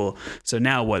 okay, cool. So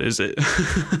now what is it?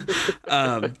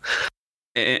 And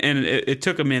it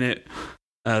took a minute.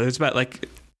 It's about like,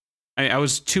 I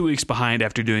was 2 weeks behind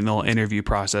after doing the whole interview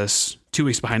process, 2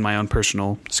 weeks behind my own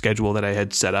personal schedule that I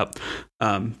had set up.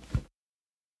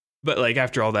 But like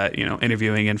after all that,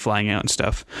 interviewing and flying out and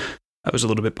stuff, I was a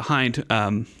little bit behind.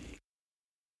 I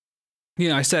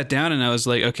sat down and I was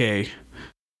like, okay,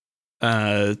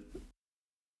 like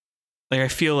I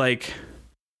feel like,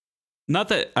 not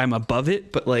that I'm above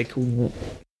it, but like,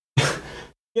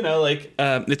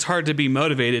 it's hard to be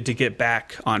motivated to get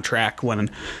back on track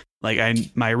when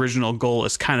my original goal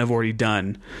is kind of already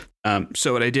done.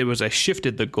 So what I did was I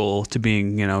shifted the goal to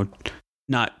being,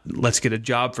 not let's get a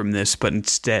job from this, but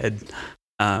instead,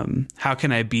 how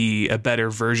can I be a better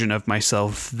version of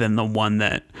myself than the one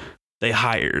that they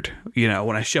hired?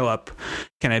 When I show up,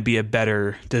 can I be a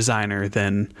better designer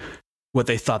than what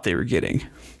they thought they were getting?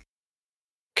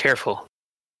 Careful,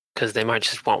 because they might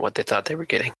just want what they thought they were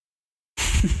getting.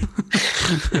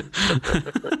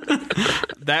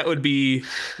 That would be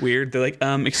weird. They're like,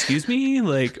 excuse me?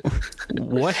 Like,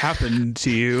 what happened to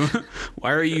you?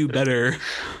 Why are you better?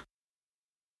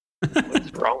 What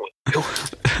is wrong with you?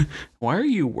 Why are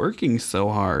you working so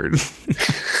hard?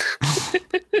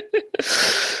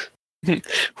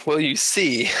 Well, you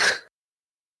see,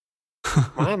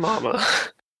 my mama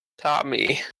taught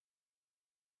me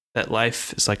that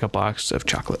life is like a box of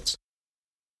chocolates.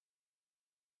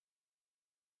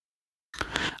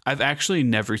 I've actually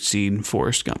never seen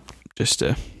Forrest Gump.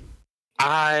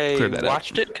 I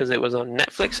watched it because it was on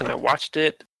Netflix, and I watched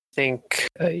it, I think,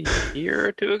 a year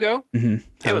or two ago.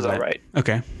 Mm-hmm. It was all right.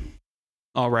 Okay.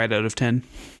 All right out of 10.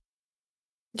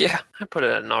 Yeah, I put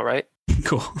it at an all right.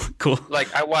 Cool.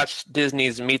 Like, I watched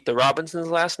Disney's Meet the Robinsons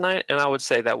last night, and I would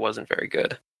say that wasn't very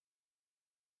good.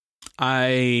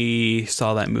 I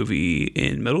saw that movie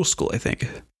in middle school, I think.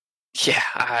 Yeah,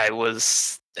 I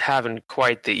was having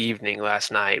quite the evening last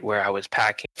night where I was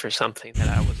packing for something that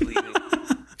I was leaving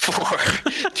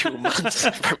for 2 months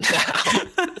from now.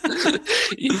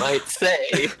 You might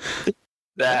say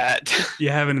that.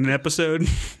 You having an episode?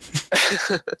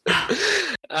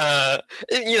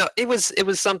 It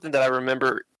was something that I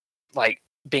remember like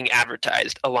being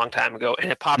advertised a long time ago,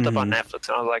 and it popped up on Netflix,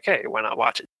 and I was like, hey, why not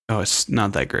watch it? Oh, it's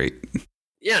not that great.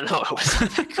 Yeah, no, it was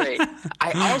not that great.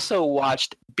 I also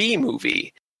watched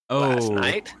B-Movie. last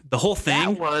night. The whole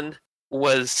thing? That one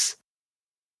was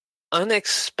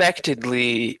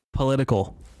unexpectedly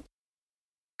political.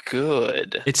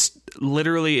 Good. It's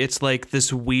like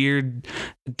this weird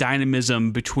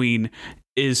dynamism between,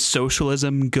 is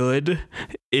socialism good?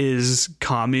 Is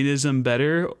communism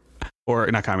better? Or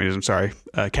not communism, sorry,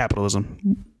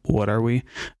 capitalism. What are we?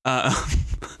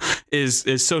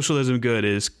 Is socialism good?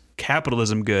 Is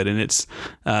capitalism good? And it's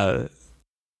the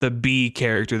B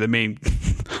character, the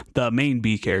main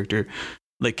B character,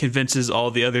 like convinces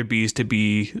all the other Bs to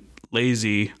be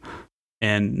lazy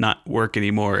and not work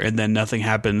anymore, and then nothing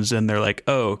happens, and they're like,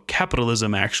 oh,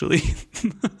 capitalism actually.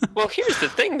 Well, here's the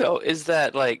thing though, is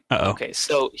that like, okay,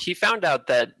 so he found out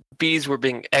that bees were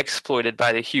being exploited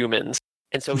by the humans,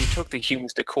 and so he took the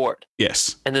humans to court.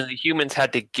 Yes. And then the humans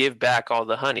had to give back all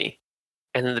the honey,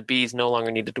 and then the bees no longer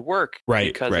needed to work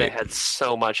because they had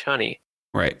so much honey.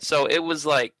 Right. So it was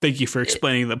like, thank you for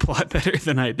explaining the plot better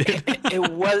than I did.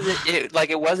 it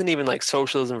wasn't even like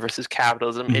socialism versus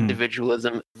capitalism,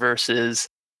 individualism versus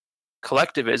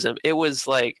collectivism. It was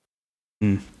like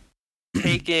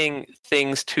taking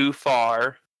things too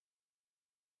far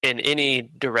in any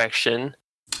direction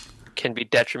can be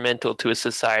detrimental to a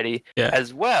society,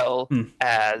 as well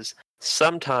as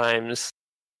sometimes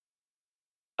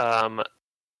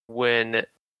when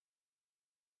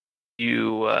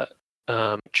you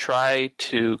try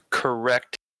to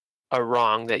correct a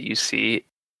wrong that you see,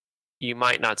 you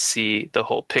might not see the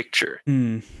whole picture.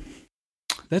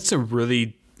 That's a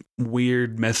really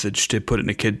weird message to put in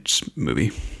a kid's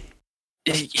movie.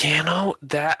 You know,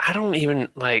 that I don't even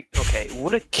like, okay,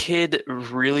 would a kid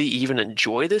really even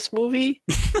enjoy this movie?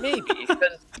 Maybe,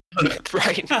 because it's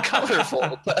bright and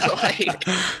colorful, but like...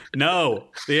 No,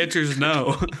 the answer is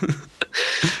no.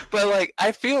 But like,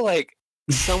 I feel like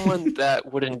someone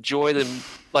that would enjoy them,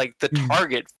 like the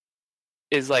target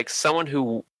is like someone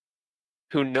who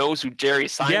knows who Jerry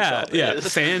Seinfeld is. Yeah,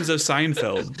 fans of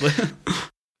Seinfeld.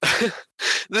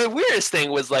 The weirdest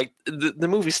thing was like the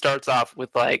movie starts off with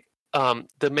like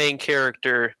the main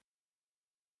character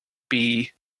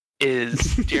B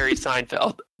is Jerry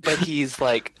Seinfeld, but he's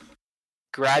like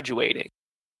graduating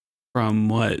from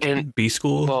what? And B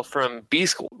school? Well, from B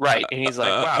school, right? And he's like,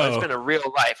 "Wow, it's been a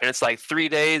real life." And it's like 3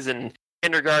 days in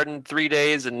kindergarten, 3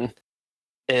 days in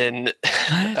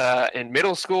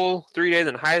middle school, 3 days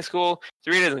in high school,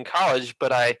 3 days in college.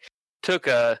 But I took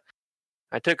a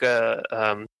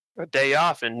day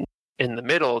off in the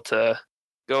middle to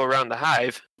go around the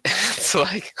hive. It's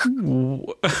like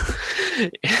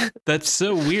that's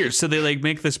so weird. So they like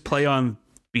make this play on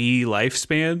B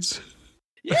lifespans.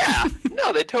 Yeah,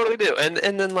 no, they totally do. And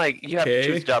then like you have to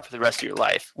choose a job for the rest of your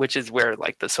life, which is where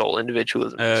like this whole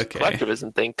individualism,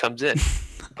 collectivism thing comes in.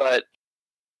 But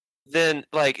then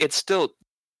like it's still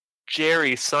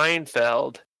Jerry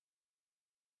Seinfeld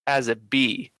as a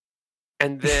bee,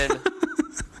 and then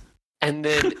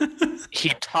he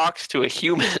talks to a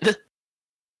human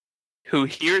who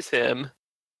hears him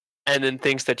and then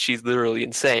thinks that she's literally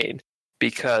insane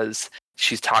because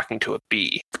she's talking to a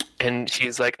bee. And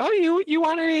she's like, "Oh, you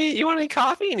want any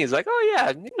coffee?" And he's like, "Oh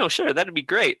yeah, sure, that'd be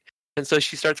great." And so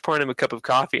she starts pouring him a cup of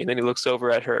coffee, and then he looks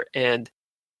over at her, and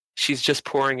she's just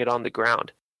pouring it on the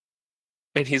ground.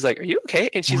 And he's like, "Are you okay?"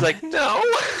 And she's like, "No."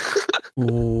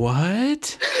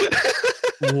 What?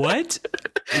 What?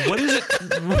 What is it?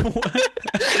 What?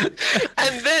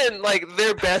 And then, like,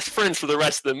 they're best friends for the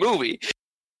rest of the movie.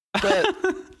 But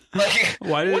like,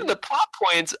 one of the plot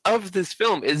points of this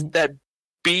film is that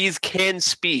bees can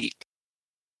speak,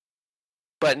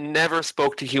 but never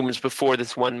spoke to humans before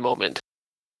this one moment.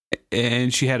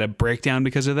 And she had a breakdown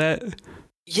because of that?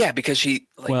 Yeah, because she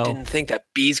didn't think that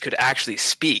bees could actually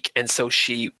speak. And so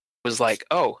she was like,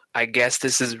 "Oh, I guess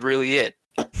this is really it."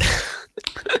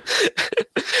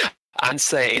 I'm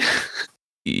saying.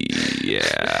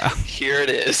 Yeah. Here it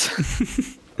is.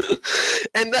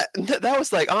 And that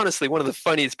was like honestly one of the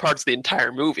funniest parts of the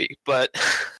entire movie, but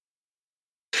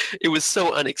it was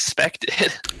so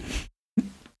unexpected.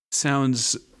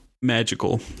 Sounds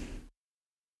magical.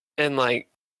 And like,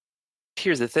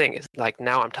 here's the thing: is like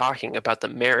now I'm talking about the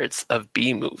merits of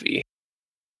B movie.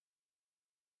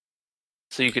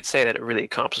 So you could say that it really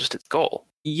accomplished its goal.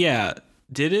 Yeah,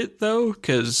 did it though?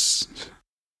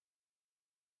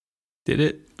 Did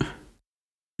it?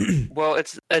 Well,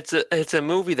 it's a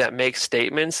movie that makes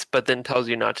statements, but then tells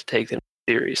you not to take them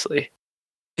seriously.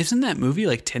 Isn't that movie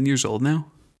like 10 years old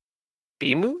now?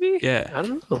 B movie? Yeah, I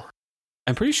don't know.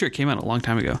 I'm pretty sure it came out a long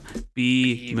time ago.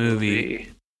 B movie.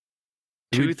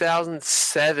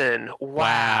 2007.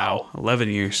 Wow. 11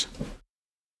 years.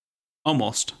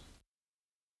 Almost.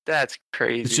 That's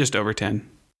crazy. It's just over 10.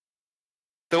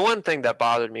 The one thing that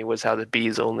bothered me was how the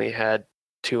bees only had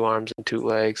 2 arms and 2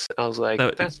 legs. I was like,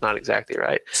 that's not exactly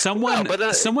right. Someone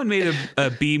made a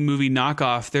bee movie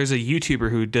knockoff. There's a YouTuber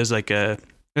who does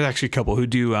there's actually a couple who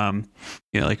do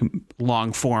like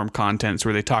long form contents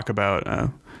where they talk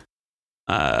about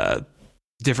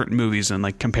different movies and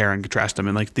like compare and contrast them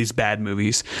and like these bad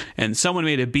movies. And someone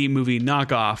made a bee movie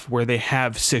knockoff where they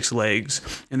have 6 legs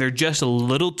and they're just a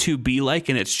little too bee like,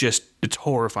 and it's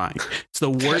horrifying. It's the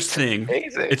worst thing.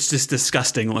 Amazing. It's just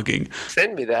disgusting looking.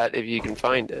 Send me that if you can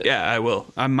find it. Yeah, I will.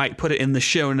 I might put it in the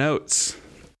show notes.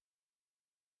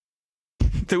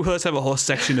 Let's have a whole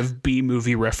section of bee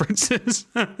movie references.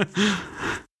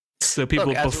 So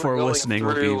people before listening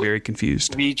will be very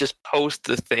confused. We just post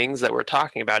the things that we're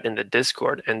talking about in the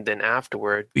Discord, and then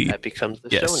afterward, that becomes the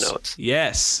show notes.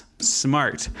 Yes.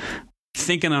 Smart.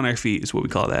 Thinking on our feet is what we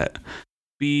call that.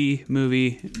 B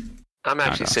movie. I'm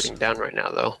actually sitting down right now,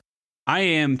 though. I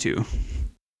am too.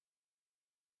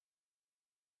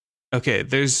 Okay,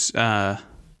 there's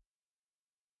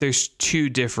 2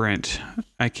 different.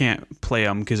 I can't play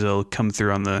them because it'll come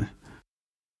through on the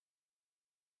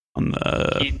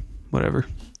whatever.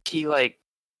 He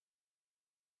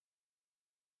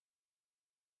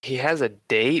has a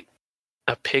date,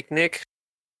 a picnic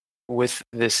with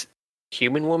this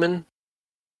human woman.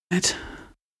 That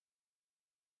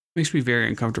makes me very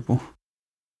uncomfortable.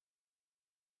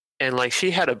 And like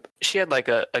she had like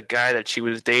a guy that she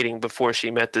was dating before she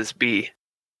met this bee.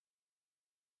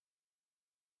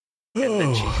 And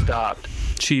then she stopped.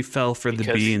 She fell for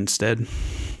the bee instead.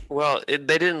 Well, they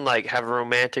didn't like have a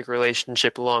romantic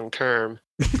relationship long term.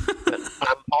 But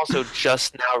I'm also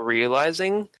just now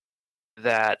realizing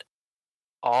that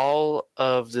all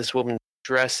of this woman's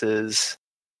dresses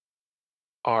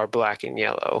are black and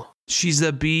yellow. She's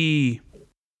a bee.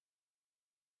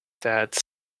 That's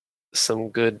some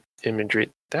good imagery.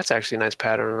 That's actually a nice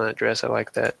pattern on that dress. I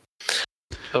like that.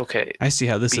 Okay. I see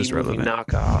how this is relevant.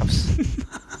 Knockoffs.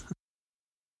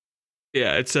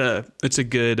 Yeah, it's a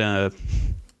good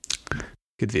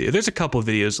video. There's a couple of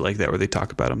videos like that where they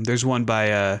talk about them. There's one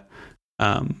by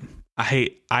I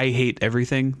hate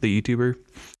everything, the YouTuber.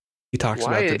 He talks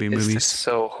about the bee movies. Why is this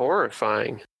so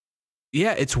horrifying?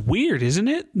 Yeah, it's weird, isn't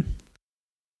it?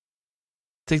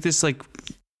 It's like this,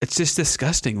 it's just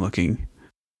disgusting looking.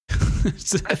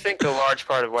 I think a large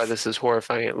part of why this is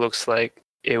horrifying, it looks like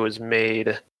it was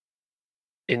made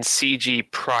in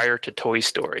CG prior to Toy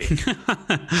Story.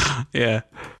 Yeah.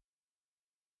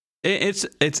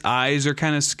 Its eyes are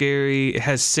kind of scary. It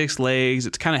has 6 legs.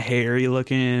 It's kind of hairy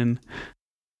looking.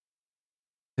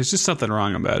 There's just something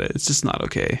wrong about it. It's just not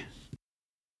okay.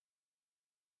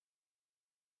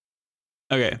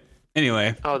 Okay.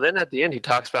 Anyway. Oh, then at the end he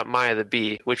talks about Maya the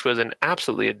Bee, which was an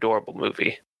absolutely adorable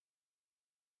movie.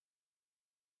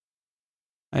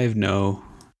 I have no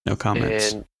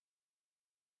comments. And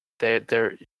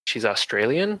she's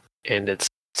Australian, and it's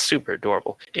super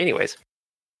adorable. Anyways.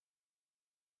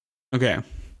 Okay.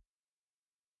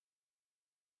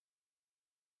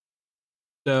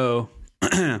 So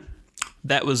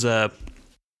that was a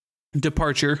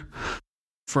departure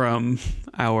from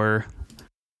our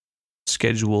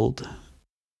scheduled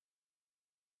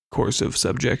course of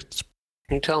subjects.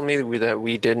 Can you tell me that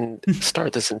we didn't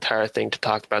start this entire thing to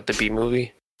talk about the bee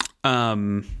movie?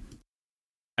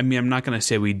 I mean, I'm not going to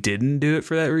say we didn't do it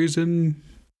for that reason,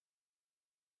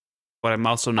 but I'm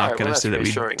also not going to say that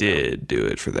we did do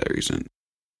it for that reason.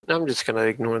 I'm just going to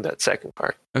ignore that second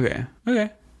part. Okay.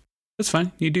 That's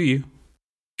fine. You do you.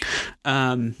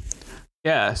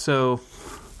 Yeah, so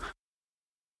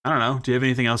I don't know. Do you have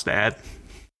anything else to add?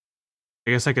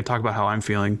 I guess I could talk about how I'm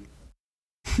feeling.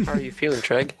 How are you feeling,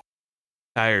 Treg?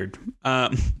 Tired.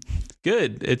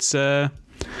 Good. It's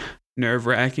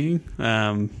nerve-wracking.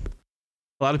 A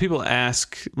lot of people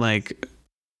ask, like,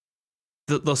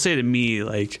 they'll say to me,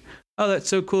 like, oh, that's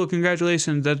so cool.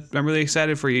 Congratulations. I'm really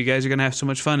excited for you. You guys are going to have so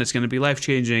much fun. It's going to be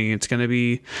life-changing. It's going to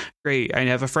be great. I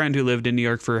have a friend who lived in New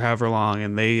York for however long,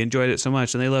 and they enjoyed it so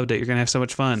much, and they loved it. You're going to have so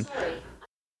much fun. Sorry.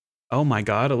 Oh, my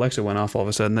God. Alexa went off all of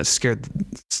a sudden. That scared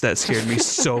me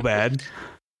so bad.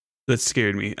 That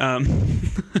scared me.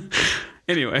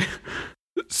 Anyway,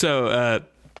 so,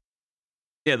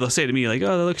 yeah, they'll say to me, like,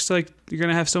 oh, that looks like you're going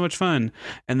to have so much fun.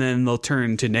 And then they'll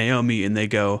turn to Naomi and they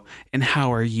go, and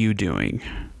how are you doing?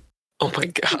 Oh, my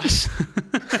gosh.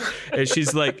 And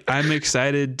she's like, I'm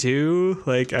excited, too.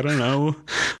 Like, I don't know.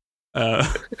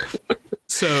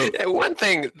 So one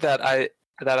thing that I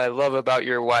love about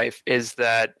your wife is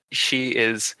that she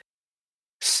is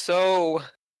so...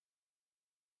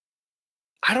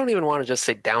 I don't even want to just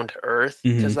say down to earth,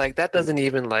 because like that doesn't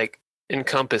even like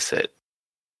encompass it.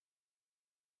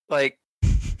 Like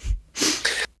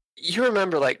you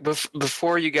remember, like,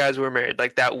 before you guys were married,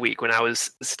 like that week when I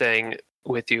was staying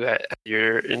with you at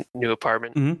your new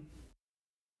apartment, Mm-hmm.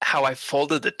 how I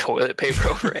folded the toilet paper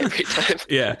over every time.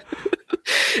 Yeah.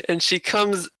 And she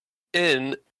comes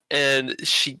in and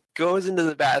she goes into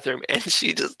the bathroom and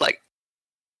she just like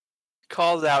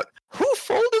calls out, "Who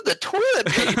folded the toilet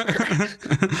paper?"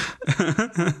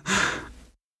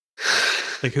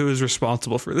 Like, who is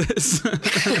responsible for this?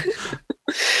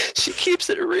 She keeps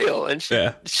it real, and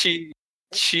she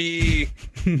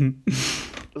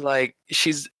like,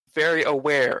 she's very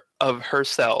aware of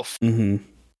herself. Mm-hmm.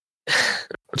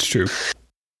 It's true.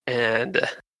 And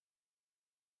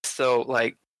so,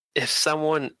 like, if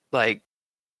someone like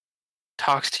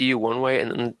talks to you one way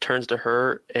and then turns to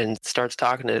her and starts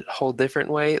talking a whole different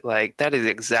way, like, that is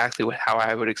exactly how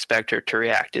I would expect her to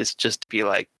react, is just to be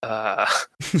like, yeah,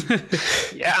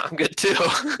 I'm good too.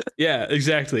 Yeah,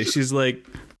 exactly. She's like,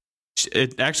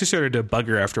 it actually started to bug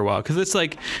her after a while, because it's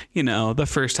like, you know, the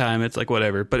first time it's like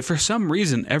whatever, but for some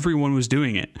reason everyone was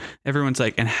doing it. Everyone's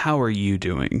like, and how are you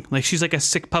doing? Like, she's like a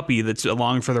sick puppy that's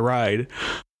along for the ride.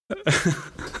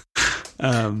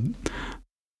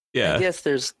 Yeah, I guess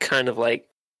there's kind of like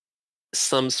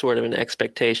some sort of an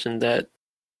expectation that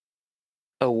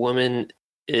a woman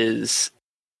is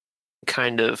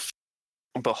kind of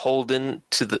beholden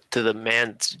to the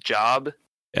man's job.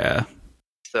 Yeah.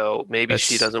 So maybe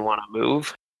she doesn't want to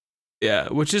move. Yeah,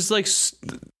 which is like,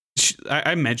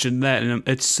 I mentioned that, and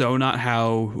it's so not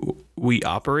how we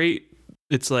operate.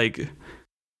 It's like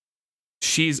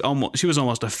she was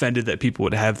almost offended that people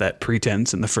would have that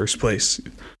pretense in the first place.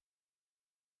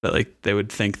 That, like, they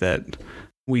would think that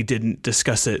we didn't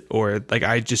discuss it, or like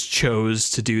I just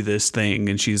chose to do this thing,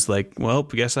 and she's like, well,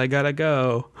 I guess I gotta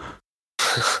go.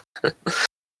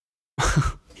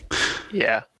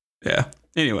 Yeah.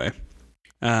 Anyway,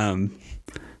 that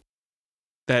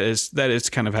is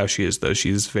kind of how she is, though.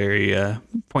 She's very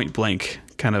point blank,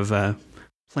 kind of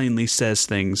plainly says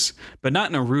things, but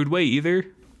not in a rude way either.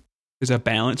 There's a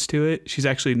balance to it. She's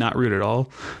actually not rude at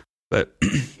all, but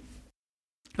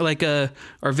like our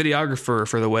videographer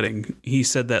for the wedding, he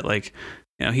said that, like,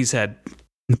 you know, he's had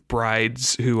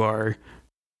brides who are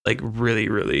like really,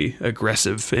 really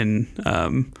aggressive, and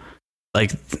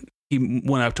like he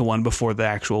went up to one before the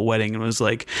actual wedding and was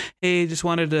like, "Hey, just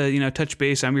wanted to, you know, touch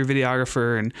base. I'm your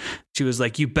videographer." And she was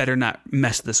like, "You better not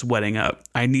mess this wedding up.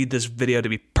 I need this video to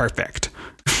be perfect."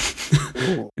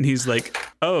 And he's like,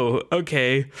 "Oh,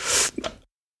 okay.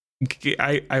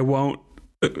 I won't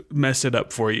mess it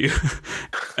up for you."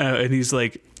 And he's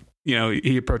like, you know,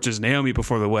 he approaches Naomi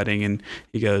before the wedding, and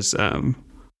he goes, I'm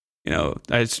your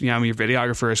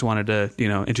videographer. I just wanted to, you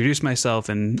know, introduce myself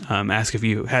and ask if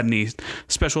you had any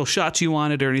special shots you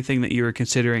wanted or anything that you were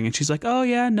considering. And she's like, "Oh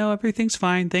yeah, no, everything's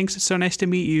fine. Thanks. It's so nice to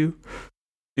meet you."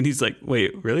 And he's like,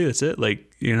 "Wait, really? That's it?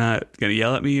 Like, you're not going to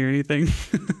yell at me or anything?"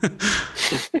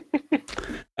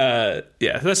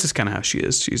 Yeah, that's just kind of how she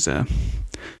is. She's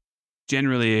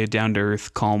generally a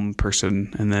down-to-earth, calm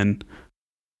person. And then,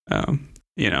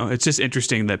 you know, it's just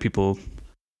interesting that people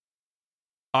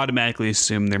automatically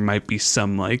assume there might be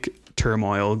some like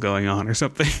turmoil going on or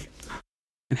something.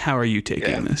 And how are you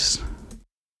taking this?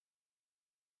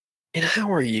 And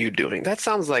how are you doing? That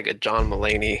sounds like a John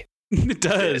Mulaney. It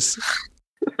does.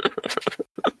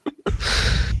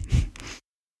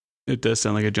 It does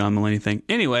sound like a John Mulaney thing.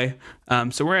 Anyway,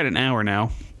 so we're at an hour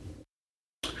now,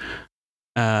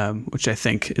 which I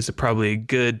think is probably a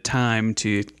good time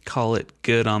to call it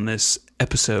good on this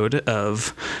episode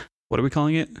of, what are we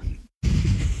calling it?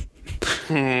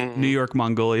 New York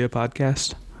Mongolia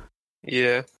podcast.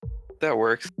 Yeah, that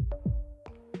works.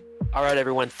 All right,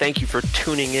 everyone. Thank you for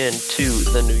tuning in to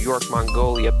the New York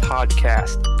Mongolia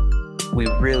podcast. We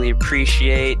really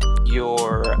appreciate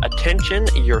your attention,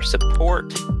 your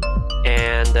support,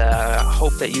 and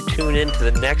hope that you tune in to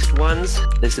the next ones.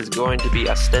 This is going to be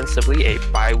ostensibly a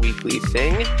bi-weekly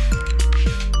thing.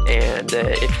 And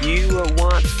if you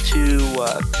want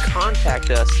to contact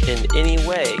us in any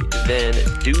way, then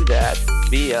do that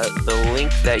via the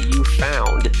link that you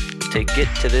found to get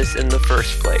to this in the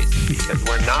first place. Because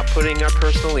we're not putting our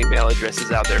personal email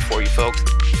addresses out there for you folks.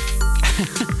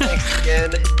 Thanks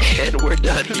again, and we're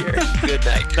done here. Good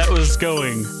night. That was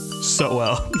going so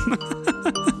well.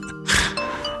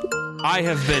 I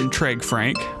have been Treg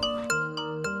Frank.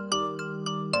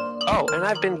 Oh, and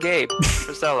I've been Gabe.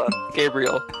 Priscilla.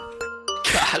 Gabriel.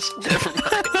 Gosh, never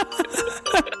mind.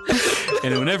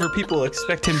 And whenever people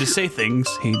expect him to say things,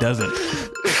 he doesn't.